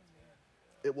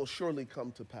 It will surely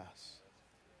come to pass.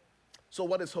 So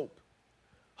what is hope?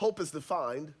 Hope is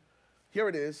defined, here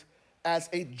it is, as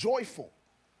a joyful,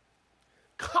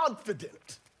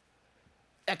 confident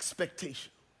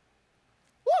expectation.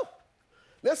 Woo!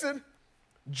 Listen,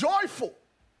 joyful.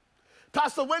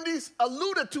 Pastor Wendy's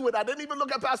alluded to it. I didn't even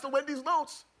look at Pastor Wendy's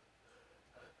notes.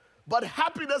 But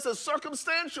happiness is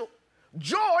circumstantial.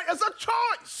 Joy is a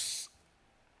choice.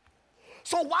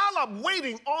 So while I'm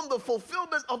waiting on the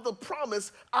fulfillment of the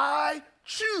promise, I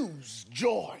choose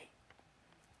joy.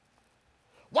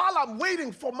 While I'm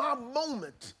waiting for my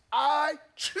moment, I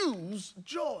choose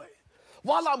joy.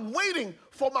 While I'm waiting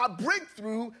for my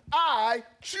breakthrough, I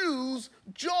choose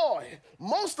joy.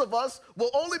 Most of us will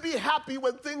only be happy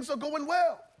when things are going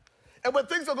well. And when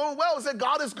things are going well, we say,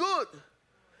 God is good.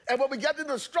 And when we get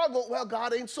into struggle, well,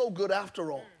 God ain't so good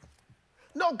after all.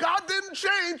 No, God didn't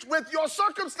change with your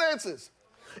circumstances.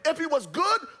 If he was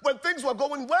good when things were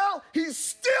going well, he's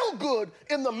still good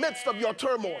in the midst of your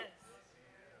turmoil.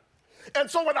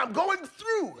 And so when I'm going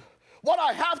through, what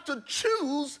I have to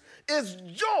choose is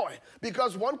joy,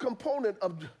 because one component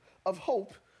of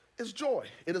hope is joy.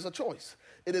 It is a choice.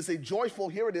 It is a joyful,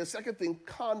 here it is, second thing,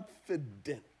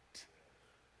 confident.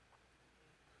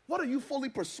 What are you fully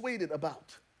persuaded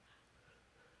about?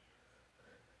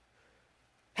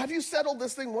 Have you settled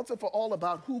this thing once and for all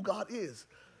about who God is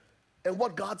and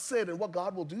what God said and what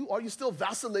God will do? Are you still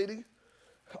vacillating?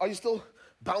 Are you still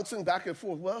bouncing back and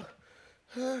forth? Well,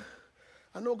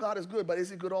 I know God is good, but is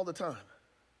he good all the time?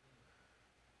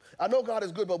 I know God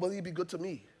is good, but will he be good to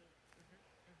me?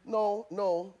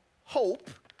 No. Hope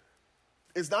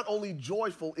is not only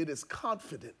joyful, it is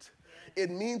confident.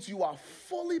 It means you are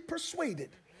fully persuaded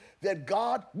that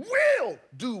God will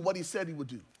do what he said he would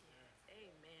do.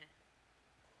 Amen.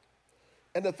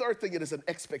 And the third thing, it is an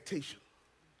expectation.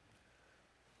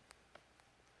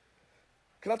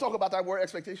 Can I talk about that word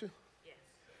expectation? Yes.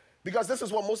 Because this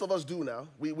is what most of us do now.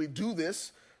 We do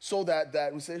this so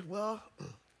that we say, well,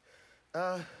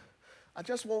 I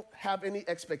just won't have any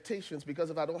expectations, because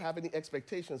if I don't have any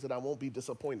expectations, then I won't be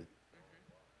disappointed.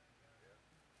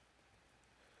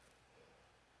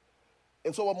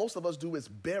 And so what most of us do is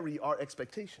bury our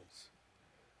expectations,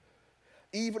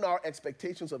 even our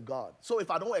expectations of God. So if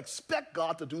I don't expect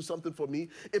God to do something for me,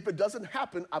 if it doesn't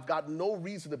happen, I've got no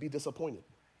reason to be disappointed.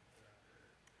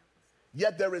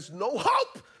 Yet there is no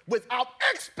hope without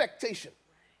expectation.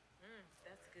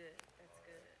 That's good. That's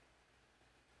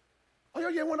good. Oh, you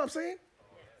hear what I'm saying?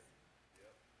 Yes.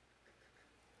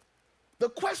 The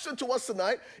question to us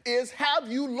tonight is,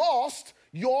 have you lost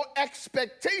your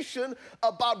expectation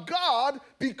about God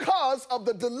because of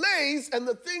the delays and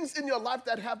the things in your life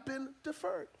that have been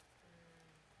deferred?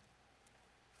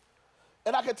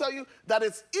 And I can tell you that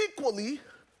it's equally,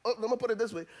 let me put it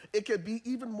this way, it can be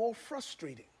even more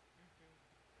frustrating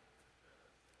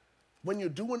when you're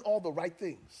doing all the right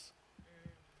things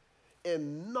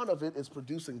and none of it is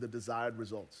producing the desired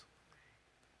results.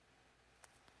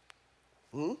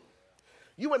 You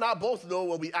and I both know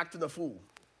when we acting a fool.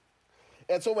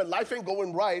 And so when life ain't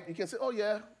going right, you can say, oh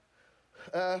yeah,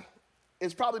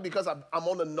 it's probably because I'm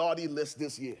on the naughty list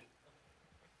this year.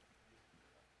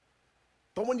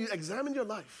 But when you examine your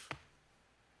life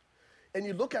and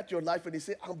you look at your life and you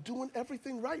say, I'm doing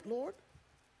everything right, Lord,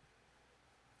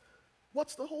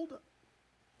 what's the holdup?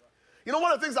 You know,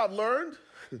 one of the things I've learned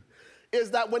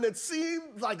is that when it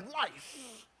seems like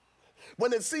life,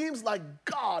 when it seems like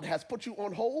God has put you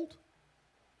on hold,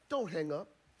 don't hang up.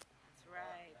 That's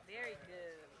right. Very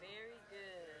good. Very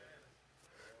good.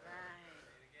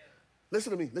 Right.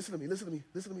 Listen to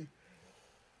me.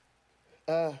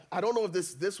 I don't know if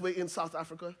this way in South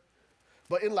Africa,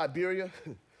 but in Liberia,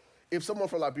 if someone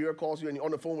from Liberia calls you and you're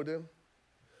on the phone with them,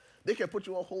 they can put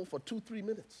you on hold for 2-3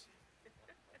 minutes.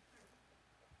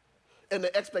 And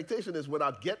the expectation is when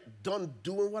I get done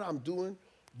doing what I'm doing,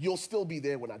 you'll still be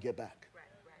there when I get back. Right.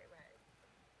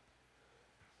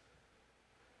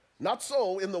 Not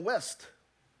so in the West.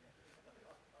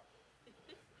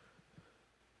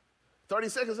 30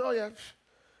 seconds, oh yeah,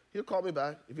 he'll call me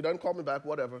back. If he doesn't call me back,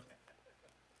 whatever.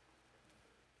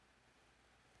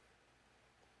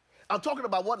 I'm talking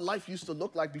about what life used to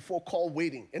look like before call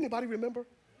waiting. Anybody remember?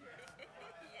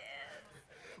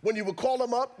 When you would call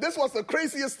them up, this was the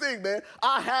craziest thing, man.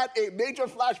 I had a major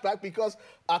flashback because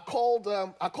I called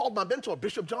my mentor,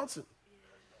 Bishop Johnson.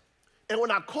 And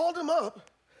when I called him up,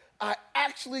 I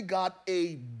actually got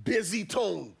a busy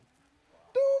tone.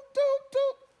 Doop, doop,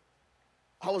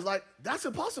 doop. I was like, that's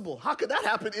impossible. How could that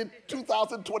happen in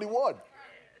 2021?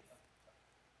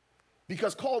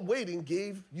 Because call waiting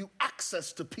gave you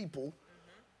access to people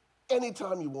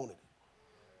anytime you wanted.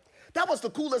 That was the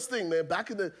coolest thing, man.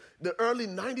 Back in the early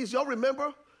 90s, y'all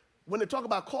remember when they talk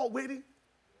about call waiting?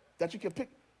 That you can pick,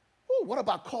 oh, what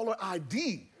about caller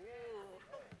ID?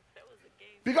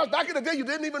 Because back in the day, you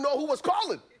didn't even know who was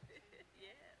calling.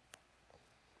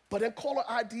 But then caller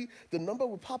ID, the number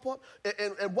would pop up.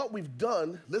 And what we've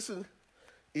done, listen,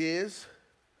 is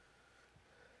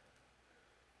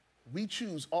we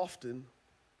choose often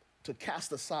to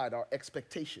cast aside our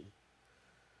expectation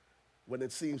when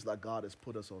it seems like God has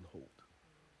put us on hold.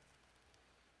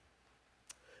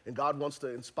 And God wants to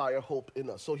inspire hope in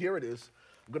us. So here it is.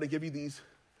 I'm going to give you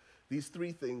these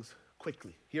 3 things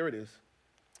quickly. Here it is.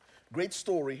 Great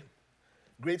story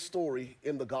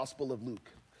in the Gospel of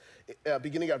Luke,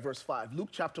 beginning at verse 5. Luke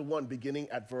chapter 1, beginning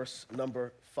at verse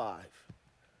number 5.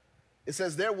 It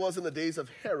says, there was in the days of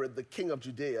Herod, the king of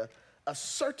Judea, a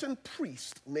certain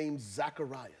priest named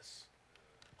Zacharias.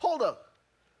 Hold up.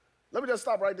 Let me just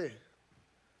stop right there.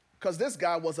 Because this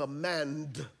guy was a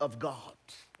man of God.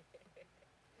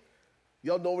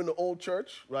 Y'all know in the old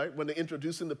church, right, when they're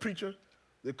introducing the preacher,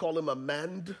 they call him a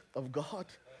man of God.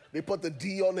 They put the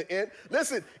D on the end.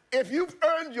 Listen, if you've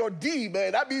earned your D,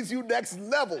 man, that means you next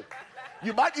level.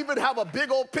 You might even have a big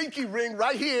old pinky ring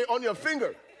right here on your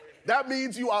finger. That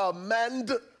means you are a man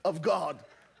of God.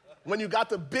 When you got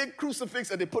the big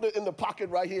crucifix and they put it in the pocket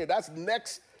right here, that's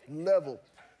next level.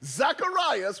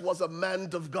 Zacharias was a man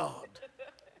of God.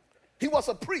 He was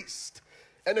a priest,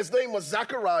 and his name was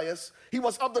Zacharias. He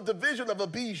was of the division of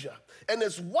Abijah, and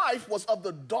his wife was of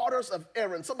the daughters of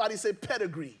Aaron. Somebody say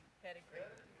pedigree.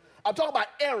 I'm talking about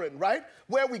Aaron, right?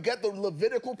 Where we get the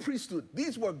Levitical priesthood.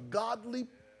 These were godly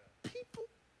people.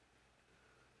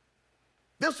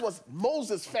 This was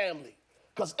Moses' family,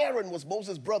 because Aaron was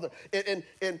Moses' brother.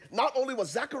 And not only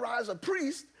was Zacharias a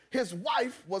priest, his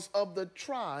wife was of the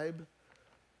tribe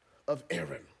of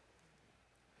Aaron.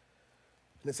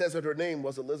 And it says that her name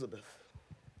was Elizabeth.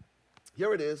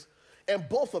 Here it is. And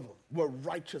both of them were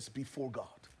righteous before God,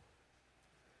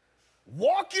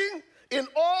 walking in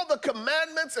all the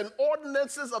commandments and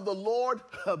ordinances of the Lord,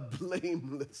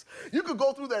 blameless. You could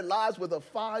go through their lives with a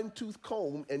fine-tooth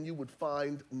comb and you would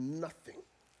find nothing.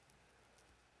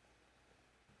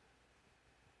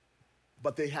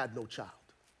 But they had no child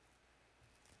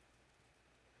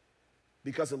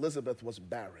because Elizabeth was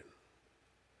barren.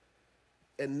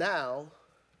 And now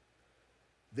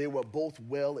they were both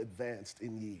well advanced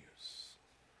in years.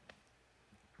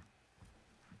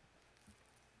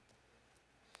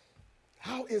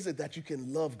 How is it that you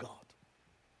can love God,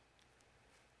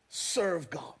 serve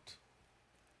God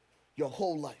your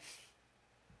whole life,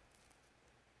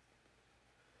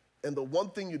 and the one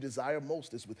thing you desire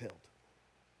most is withheld?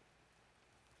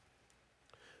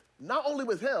 Not only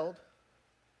withheld,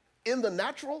 in the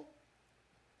natural,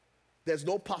 there's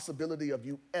no possibility of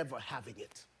you ever having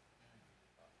it.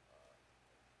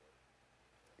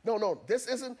 No, this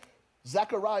isn't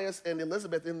Zacharias and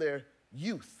Elizabeth in their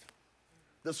youth.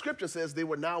 The scripture says they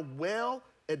were now well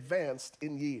advanced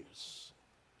in years.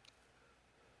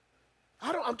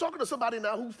 I'm talking to somebody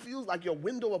now who feels like your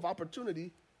window of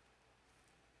opportunity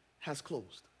has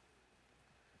closed.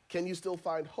 Can you still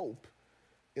find hope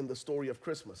in the story of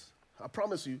Christmas? I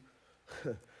promise you,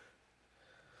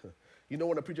 you know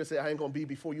when a preacher says, I ain't going to be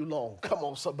before you long. Come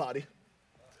on, somebody.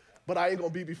 But I ain't going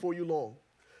to be before you long.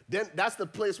 Then that's the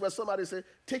place where somebody say,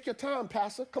 take your time,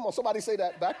 pastor. Come on, somebody say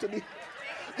that back to me.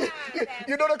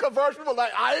 You know the conversion people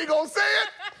like, I ain't going to say it.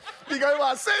 Because if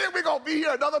I say it, we're going to be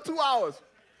here another 2 hours.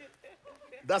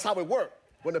 That's how it works.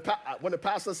 When the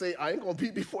pastor say, I ain't going to be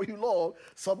before you long,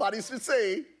 somebody should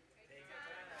say,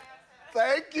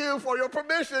 thank you for your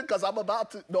permission, because I'm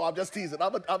about to. No, I'm just teasing.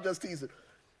 I'm just teasing.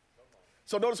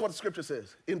 So notice what the scripture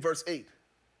says in verse 8.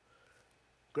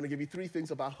 I'm going to give you 3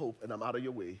 things about hope, and I'm out of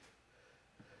your way.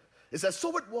 It says,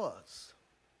 so it was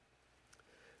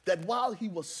that while he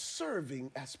was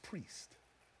serving as priest.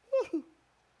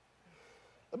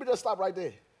 Let me just stop right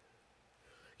there.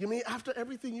 You mean after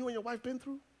everything you and your wife been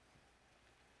through?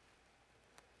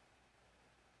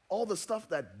 All the stuff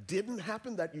that didn't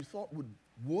happen that you thought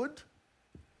would?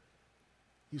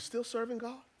 You still serving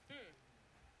God?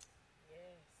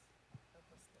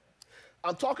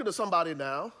 I'm talking to somebody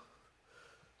now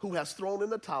who has thrown in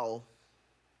the towel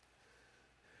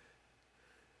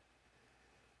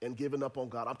and given up on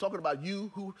God. I'm talking about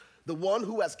you, the one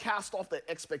who has cast off the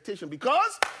expectation.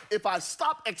 Because if I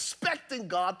stop expecting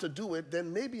God to do it,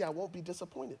 then maybe I won't be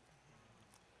disappointed.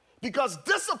 Because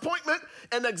disappointment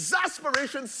and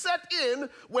exasperation set in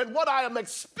when what I am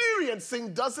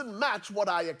experiencing doesn't match what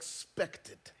I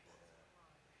expected.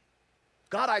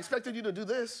 God, I expected you to do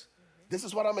this. This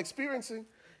is what I'm experiencing.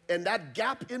 And that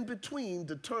gap in between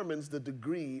determines the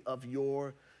degree of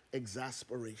your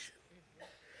exasperation.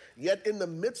 Yet in the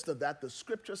midst of that, the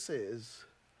scripture says,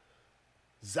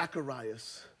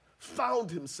 Zacharias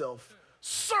found himself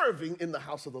serving in the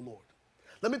house of the Lord.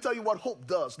 Let me tell you what hope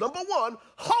does. Number one,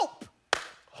 hope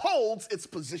holds its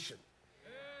position.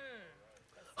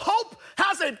 Hope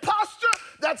has a posture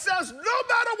that says, no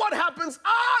matter what happens,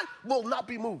 I will not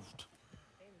be moved.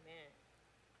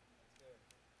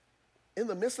 In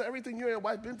the midst of everything you and your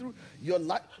wife been through, your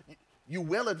life, you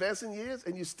well advanced in years,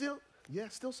 and you still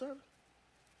serving.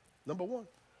 Number one.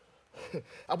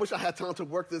 I wish I had time to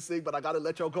work this thing, but I got to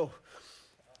let y'all go.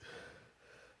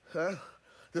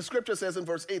 The scripture says in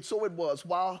verse 8, so it was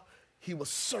while he was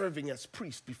serving as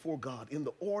priest before God in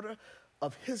the order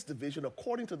of his division,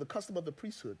 according to the custom of the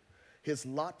priesthood, his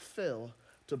lot fell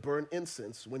to burn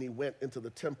incense when he went into the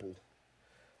temple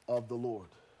of the Lord.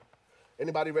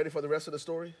 Anybody ready for the rest of the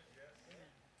story?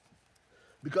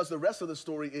 Because the rest of the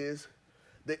story is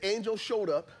the angel showed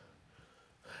up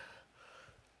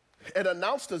and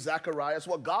announced to Zacharias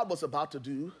what God was about to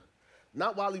do,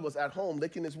 not while he was at home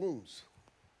licking his wounds.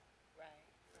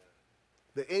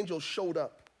 The angel showed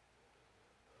up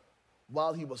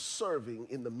while he was serving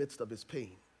in the midst of his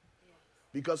pain.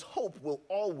 Because hope will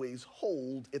always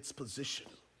hold its position.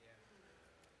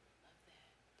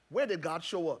 Where did God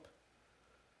show up?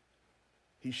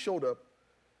 He showed up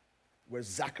where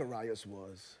Zacharias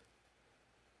was.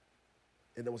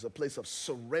 And there was a place of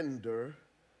surrender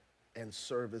and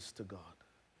service to God.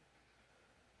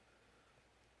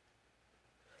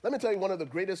 Let me tell you one of the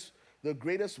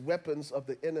greatest weapons of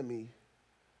the enemy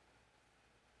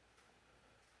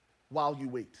while you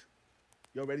wait.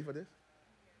 Y'all ready for this?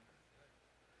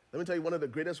 Let me tell you one of the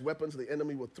greatest weapons the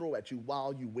enemy will throw at you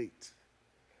while you wait.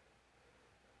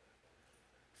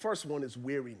 First one is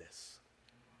weariness.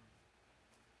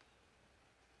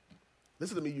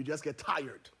 Listen to me, you just get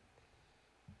tired.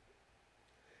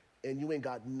 And you ain't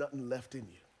got nothing left in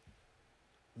you.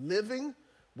 Living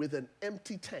with an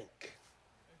empty tank.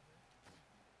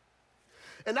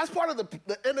 And that's part of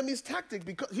the enemy's tactic,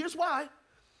 because here's why.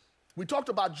 We talked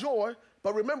about joy,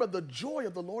 but remember, the joy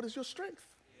of the Lord is your strength.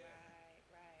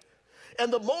 Right.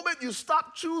 And the moment you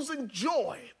stop choosing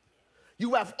joy,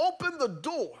 you have opened the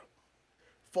door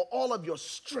for all of your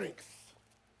strength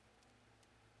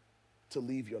to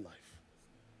leave your life.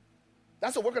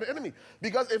 That's the work of the enemy.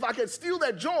 Because if I can steal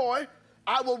their joy,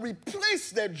 I will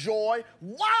replace their joy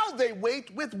while they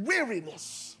wait with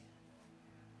weariness.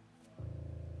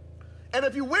 And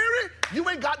if you're weary, you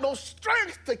ain't got no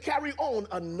strength to carry on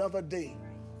another day.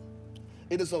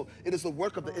 It is the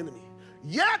work of the enemy.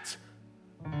 Yet,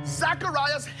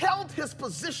 Zacharias held his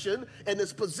position, and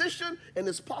his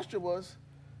posture was,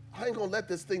 I ain't gonna let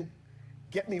this thing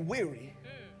get me weary.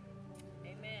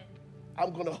 Amen.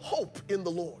 I'm gonna hope in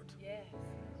the Lord. Yes.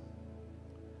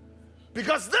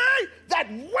 Because they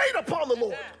that wait upon the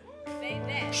Lord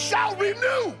shall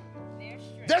renew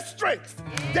their strength.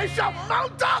 Yeah. They shall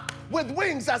mount up with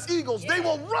wings as eagles. Yeah. They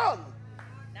will run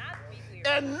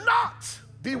and not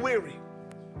be weary.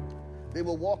 They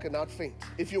will walk and not faint.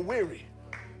 If you're weary,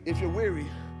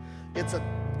 it's a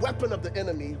weapon of the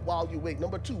enemy while you wait.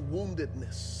 Number two,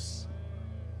 woundedness.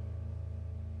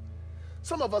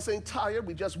 Some of us ain't tired,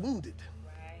 we just wounded.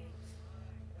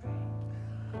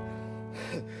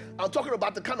 Right. I'm talking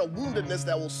about the kind of woundedness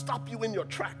that will stop you in your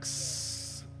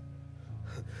tracks.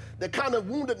 The kind of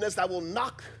woundedness that will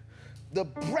knock the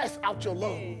breath out your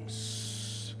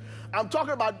lungs. I'm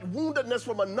talking about woundedness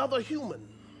from another human.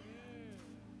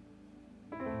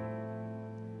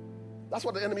 That's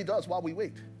what the enemy does while we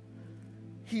wait.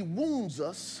 He wounds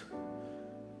us,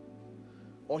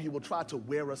 or he will try to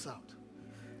wear us out.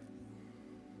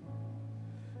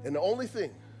 And the only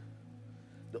thing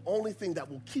that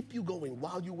will keep you going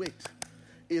while you wait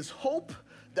is hope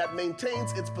that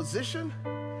maintains its position,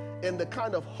 and the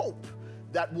kind of hope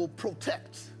that will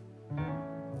protect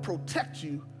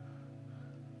you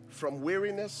from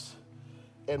weariness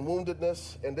and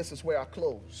woundedness. And this is where I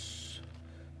close.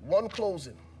 One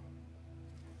closing.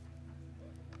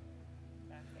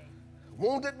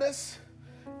 Woundedness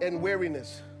and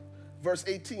weariness. Verse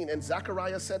 18, and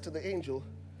Zacharias said to the angel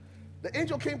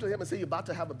came to him and said, you're about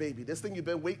to have a baby. This thing you've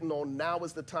been waiting on, now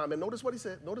is the time. And notice what he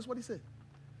said.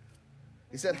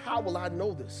 He said, how will I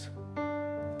know this?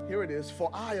 Here it is, for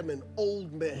I am an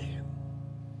old man.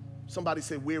 Somebody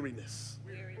say weariness.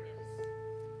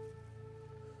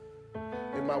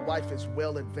 And my wife is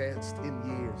well advanced in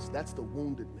years. That's the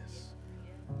woundedness.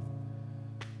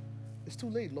 It's too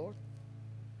late, Lord.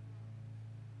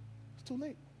 It's too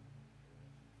late.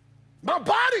 My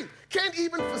body can't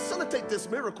even facilitate this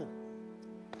miracle.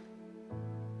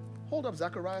 Hold up,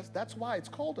 Zacharias. That's why it's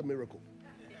called a miracle.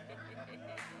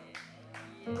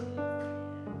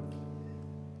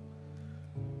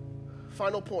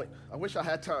 Final point. I wish I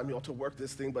had time, y'all, to work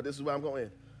this thing, but this is where I'm going.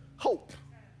 Hope.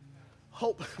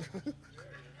 Hope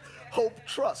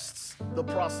trusts the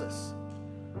process.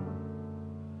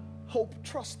 Hope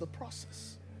trusts the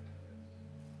process.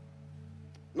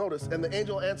 Notice, and the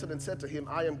angel answered and said to him,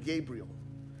 I am Gabriel.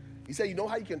 He said, you know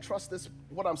how you can trust this,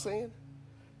 what I'm saying?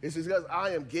 It's because I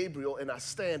am Gabriel and I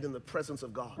stand in the presence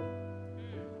of God.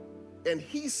 And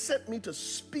he sent me to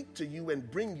speak to you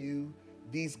and bring you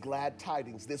these glad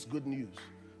tidings, this good news.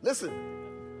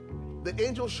 Listen, the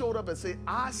angel showed up and said,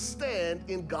 I stand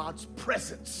in God's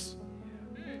presence.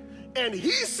 And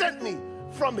he sent me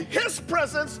from his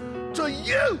presence to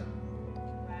you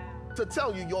to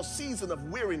tell you your season of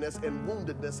weariness and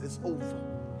woundedness is over.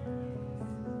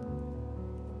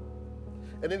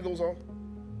 And then it goes on.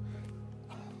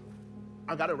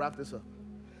 I got to wrap this up.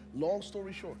 Long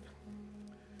story short,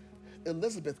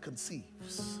 Elizabeth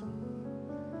conceives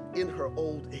in her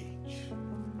old age.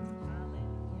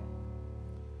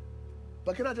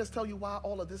 But can I just tell you why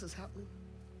all of this is happening?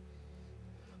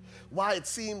 Why it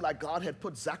seemed like God had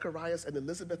put Zacharias and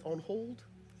Elizabeth on hold?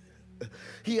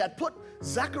 He had put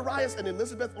Zacharias and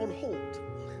Elizabeth on hold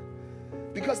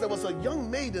because there was a young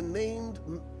maiden named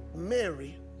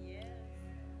Mary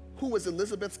who was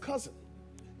Elizabeth's cousin.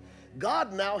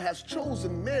 God now has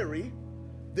chosen Mary,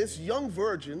 this young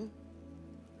virgin,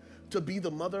 to be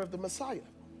the mother of the Messiah.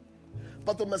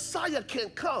 But the Messiah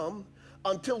can't come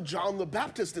until John the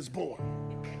Baptist is born.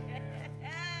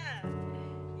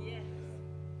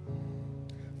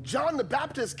 John the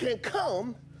Baptist can't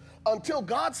come until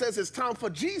God says it's time for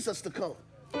Jesus to come.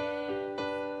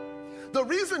 The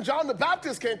reason John the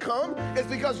Baptist can't come is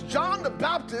because John the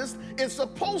Baptist is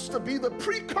supposed to be the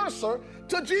precursor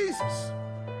to Jesus.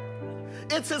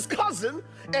 It's his cousin,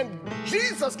 and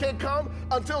Jesus can't come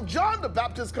until John the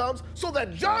Baptist comes so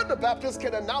that John the Baptist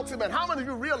can announce him. And how many of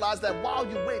you realize that while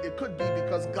you wait, it could be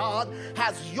because God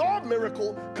has your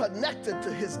miracle connected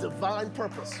to his divine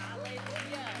purpose?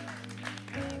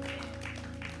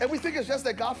 And we think it's just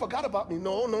that God forgot about me.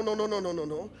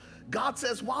 No. God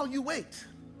says, while you wait,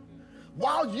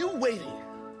 while you're waiting,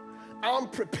 I'm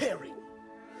preparing.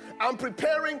 I'm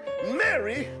preparing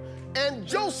Mary and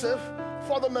Joseph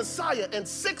for the Messiah. And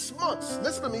 6 months,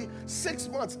 listen to me, 6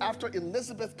 months after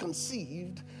Elizabeth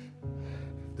conceived,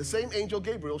 the same angel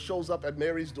Gabriel shows up at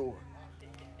Mary's door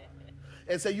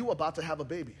and say, you about to have a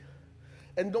baby.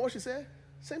 And you know what she said?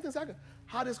 Same thing, Zachariah.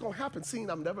 How this going to happen, seeing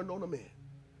I've never known a man?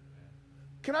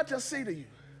 Can I just say to you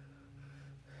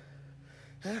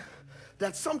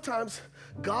that sometimes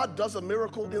God does a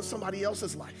miracle in somebody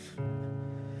else's life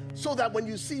so that when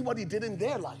you see what he did in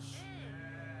their life,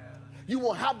 you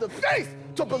will have the faith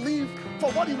to believe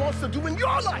for what he wants to do in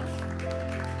your life.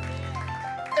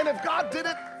 And if God did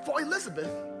it for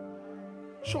Elizabeth,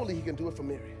 surely he can do it for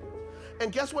Mary.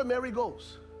 And guess where Mary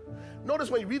goes?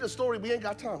 Notice when you read the story, we ain't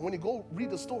got time. When you go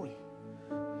read the story,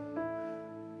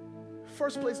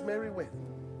 first place Mary went,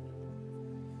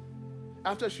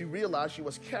 after she realized she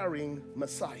was carrying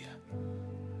Messiah,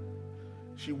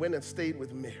 she went and stayed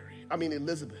with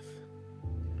Elizabeth.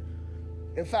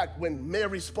 In fact, when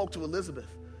Mary spoke to Elizabeth,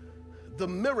 the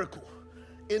miracle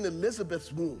in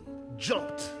Elizabeth's womb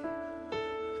jumped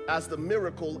as the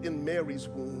miracle in Mary's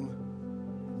womb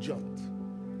jumped.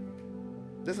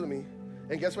 Listen to me.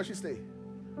 And guess where she stayed?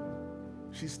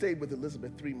 She stayed with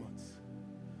Elizabeth 3 months.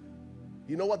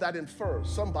 You know what that infers?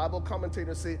 Some Bible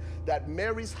commentators say that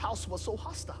Mary's house was so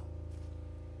hostile,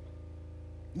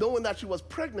 knowing that she was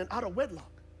pregnant out of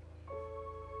wedlock,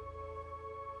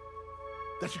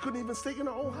 that she couldn't even stay in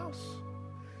her own house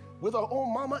with her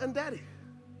own mama and daddy.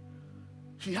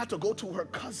 she had to go to her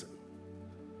cousin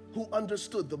who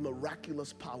understood the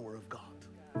miraculous power of God.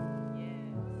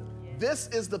 This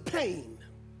is the pain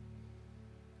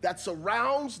that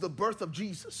surrounds the birth of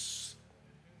Jesus.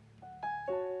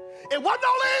 It wasn't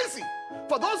all easy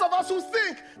for those of us who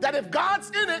think that if God's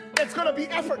in it, it's going to be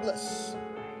effortless.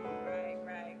 Right.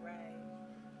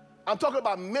 I'm talking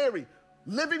about Mary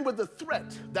living with the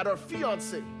threat that her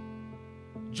fiancé,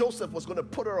 Joseph, was going to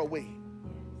put her away.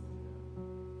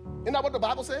 Isn't that what the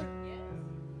Bible said?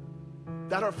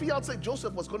 That her fiancé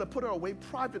Joseph was going to put her away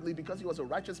privately because he was a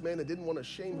righteous man and didn't want to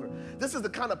shame her. This is the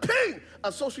kind of pain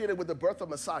associated with the birth of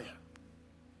Messiah.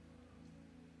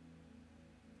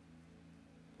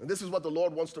 And this is what the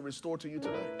Lord wants to restore to you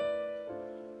tonight.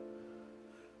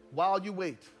 While you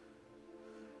wait,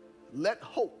 let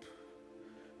hope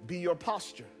be your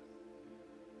posture,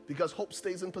 because hope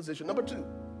stays in position. Number 2,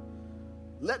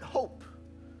 let hope,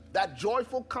 that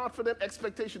joyful, confident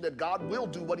expectation that God will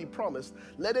do what he promised,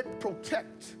 let it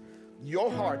protect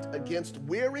your heart against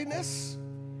weariness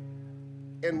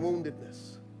and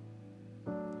woundedness.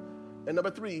 And number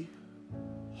 3,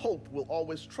 hope will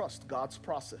always trust God's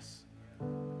process,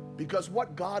 because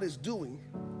what God is doing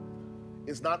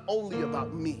is not only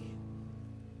about me.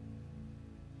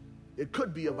 It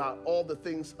could be about all the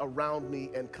things around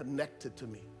me and connected to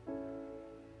me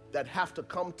that have to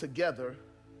come together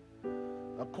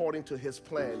according to his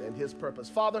plan and his purpose.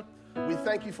 Father, we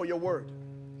thank you for your word.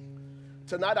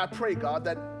 Tonight I pray, God,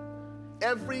 that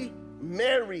every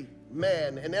Mary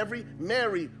man and every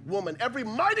Mary woman, every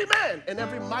mighty man and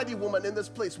every mighty woman in this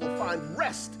place will find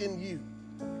rest in you,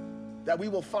 that we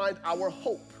will find our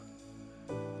hope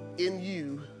in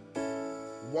you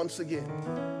once again.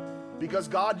 Because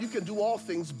God, you can do all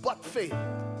things but fail.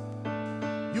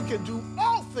 You can do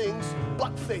all things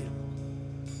but fail.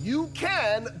 You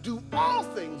can do all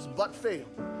things but fail.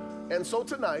 And so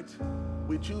tonight,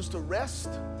 we choose to rest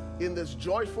in this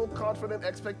joyful, confident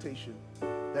expectation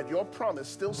that your promise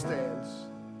still stands.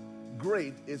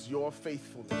 Great is your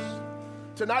faithfulness.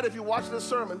 Tonight, if you watch this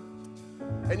sermon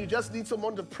and you just need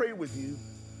someone to pray with you,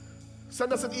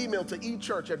 send us an email to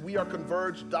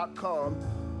echurch@weareconverge.com.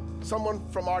 Someone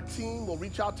from our team will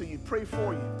reach out to you, pray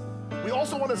for you. We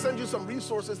also want to send you some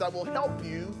resources that will help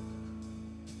you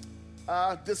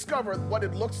discover what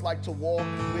it looks like to walk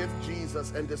with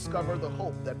Jesus and discover the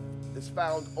hope that is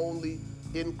found only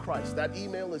in Christ. That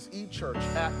email is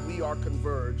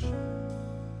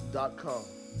echurch@weareconverge.com.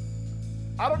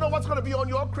 I don't know what's going to be on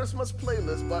your Christmas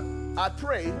playlist, but I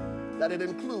pray that it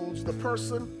includes the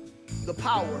person, the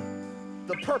power,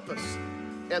 the purpose,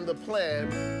 and the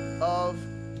plan of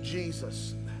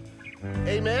Jesus.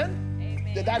 Amen?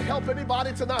 Amen. Did that help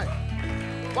anybody tonight?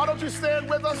 Why don't you stand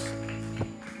with us?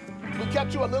 We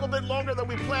kept you a little bit longer than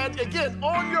we planned. Again,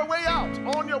 on your way out,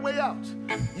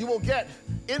 you will get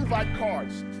invite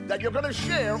cards that you're going to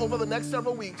share over the next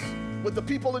several weeks with the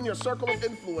people in your circle of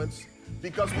influence,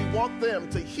 because we want them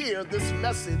to hear this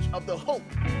message of the hope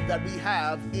that we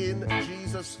have in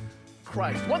Jesus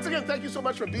Christ. Once again, thank you so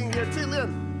much for being here. T.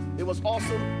 Lynn, it was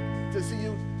awesome to see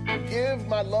you. Give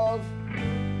my love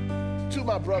to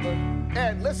my brother.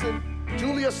 And listen,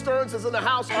 Julia Stearns is in the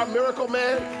house, our miracle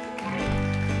man.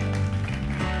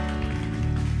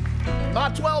 My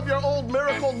 12-year-old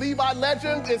miracle Levi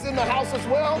legend is in the house as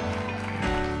well.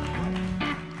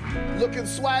 Looking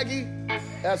swaggy,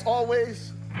 as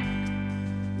always.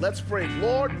 Let's pray.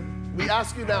 Lord, we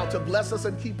ask you now to bless us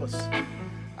and keep us.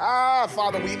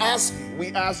 Father, we ask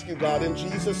you, God, in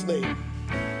Jesus' name,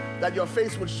 that your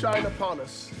face would shine upon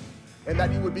us and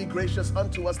that you would be gracious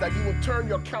unto us, that you would turn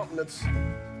your countenance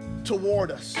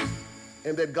toward us,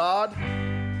 and that, God,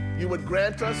 you would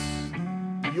grant us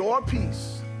your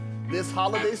peace this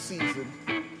holiday season,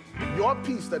 your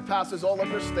peace that passes all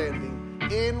understanding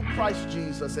in Christ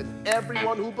Jesus. And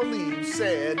everyone who believes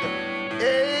said,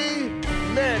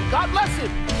 amen. God bless you.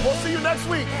 We'll see you next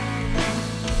week.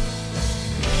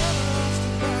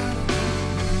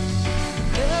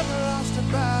 Never lost a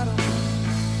battle.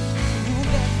 You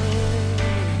never lost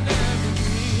a battle.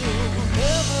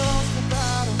 Never lost a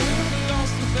battle.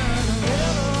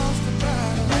 Never lost a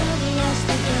battle. Never lost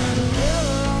a battle.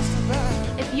 Never lost a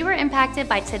battle. If you were impacted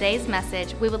by today's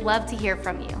message, we would love to hear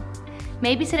from you.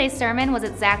 Maybe today's sermon was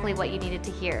exactly what you needed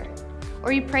to hear.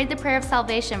 Or you prayed the prayer of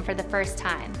salvation for the first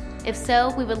time. If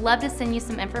so, we would love to send you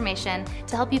some information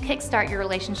to help you kickstart your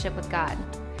relationship with God.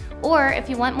 Or if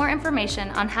you want more information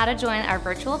on how to join our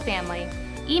virtual family,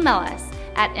 email us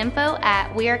at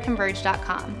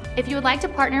info@weareconverge.com. If you would like to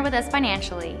partner with us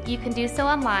financially, you can do so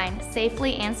online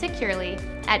safely and securely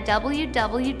at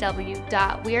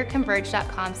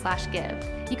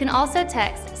www.weareconverge.com/give. You can also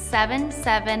text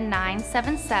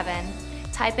 77977,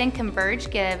 type in Converge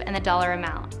Give and the dollar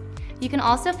amount. You can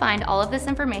also find all of this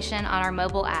information on our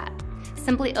mobile app.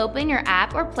 Simply open your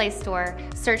app or Play Store,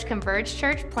 search Converge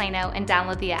Church Plano, and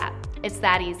download the app. It's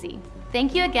that easy.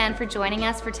 Thank you again for joining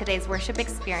us for today's worship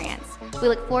experience. We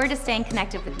look forward to staying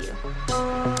connected with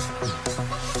you.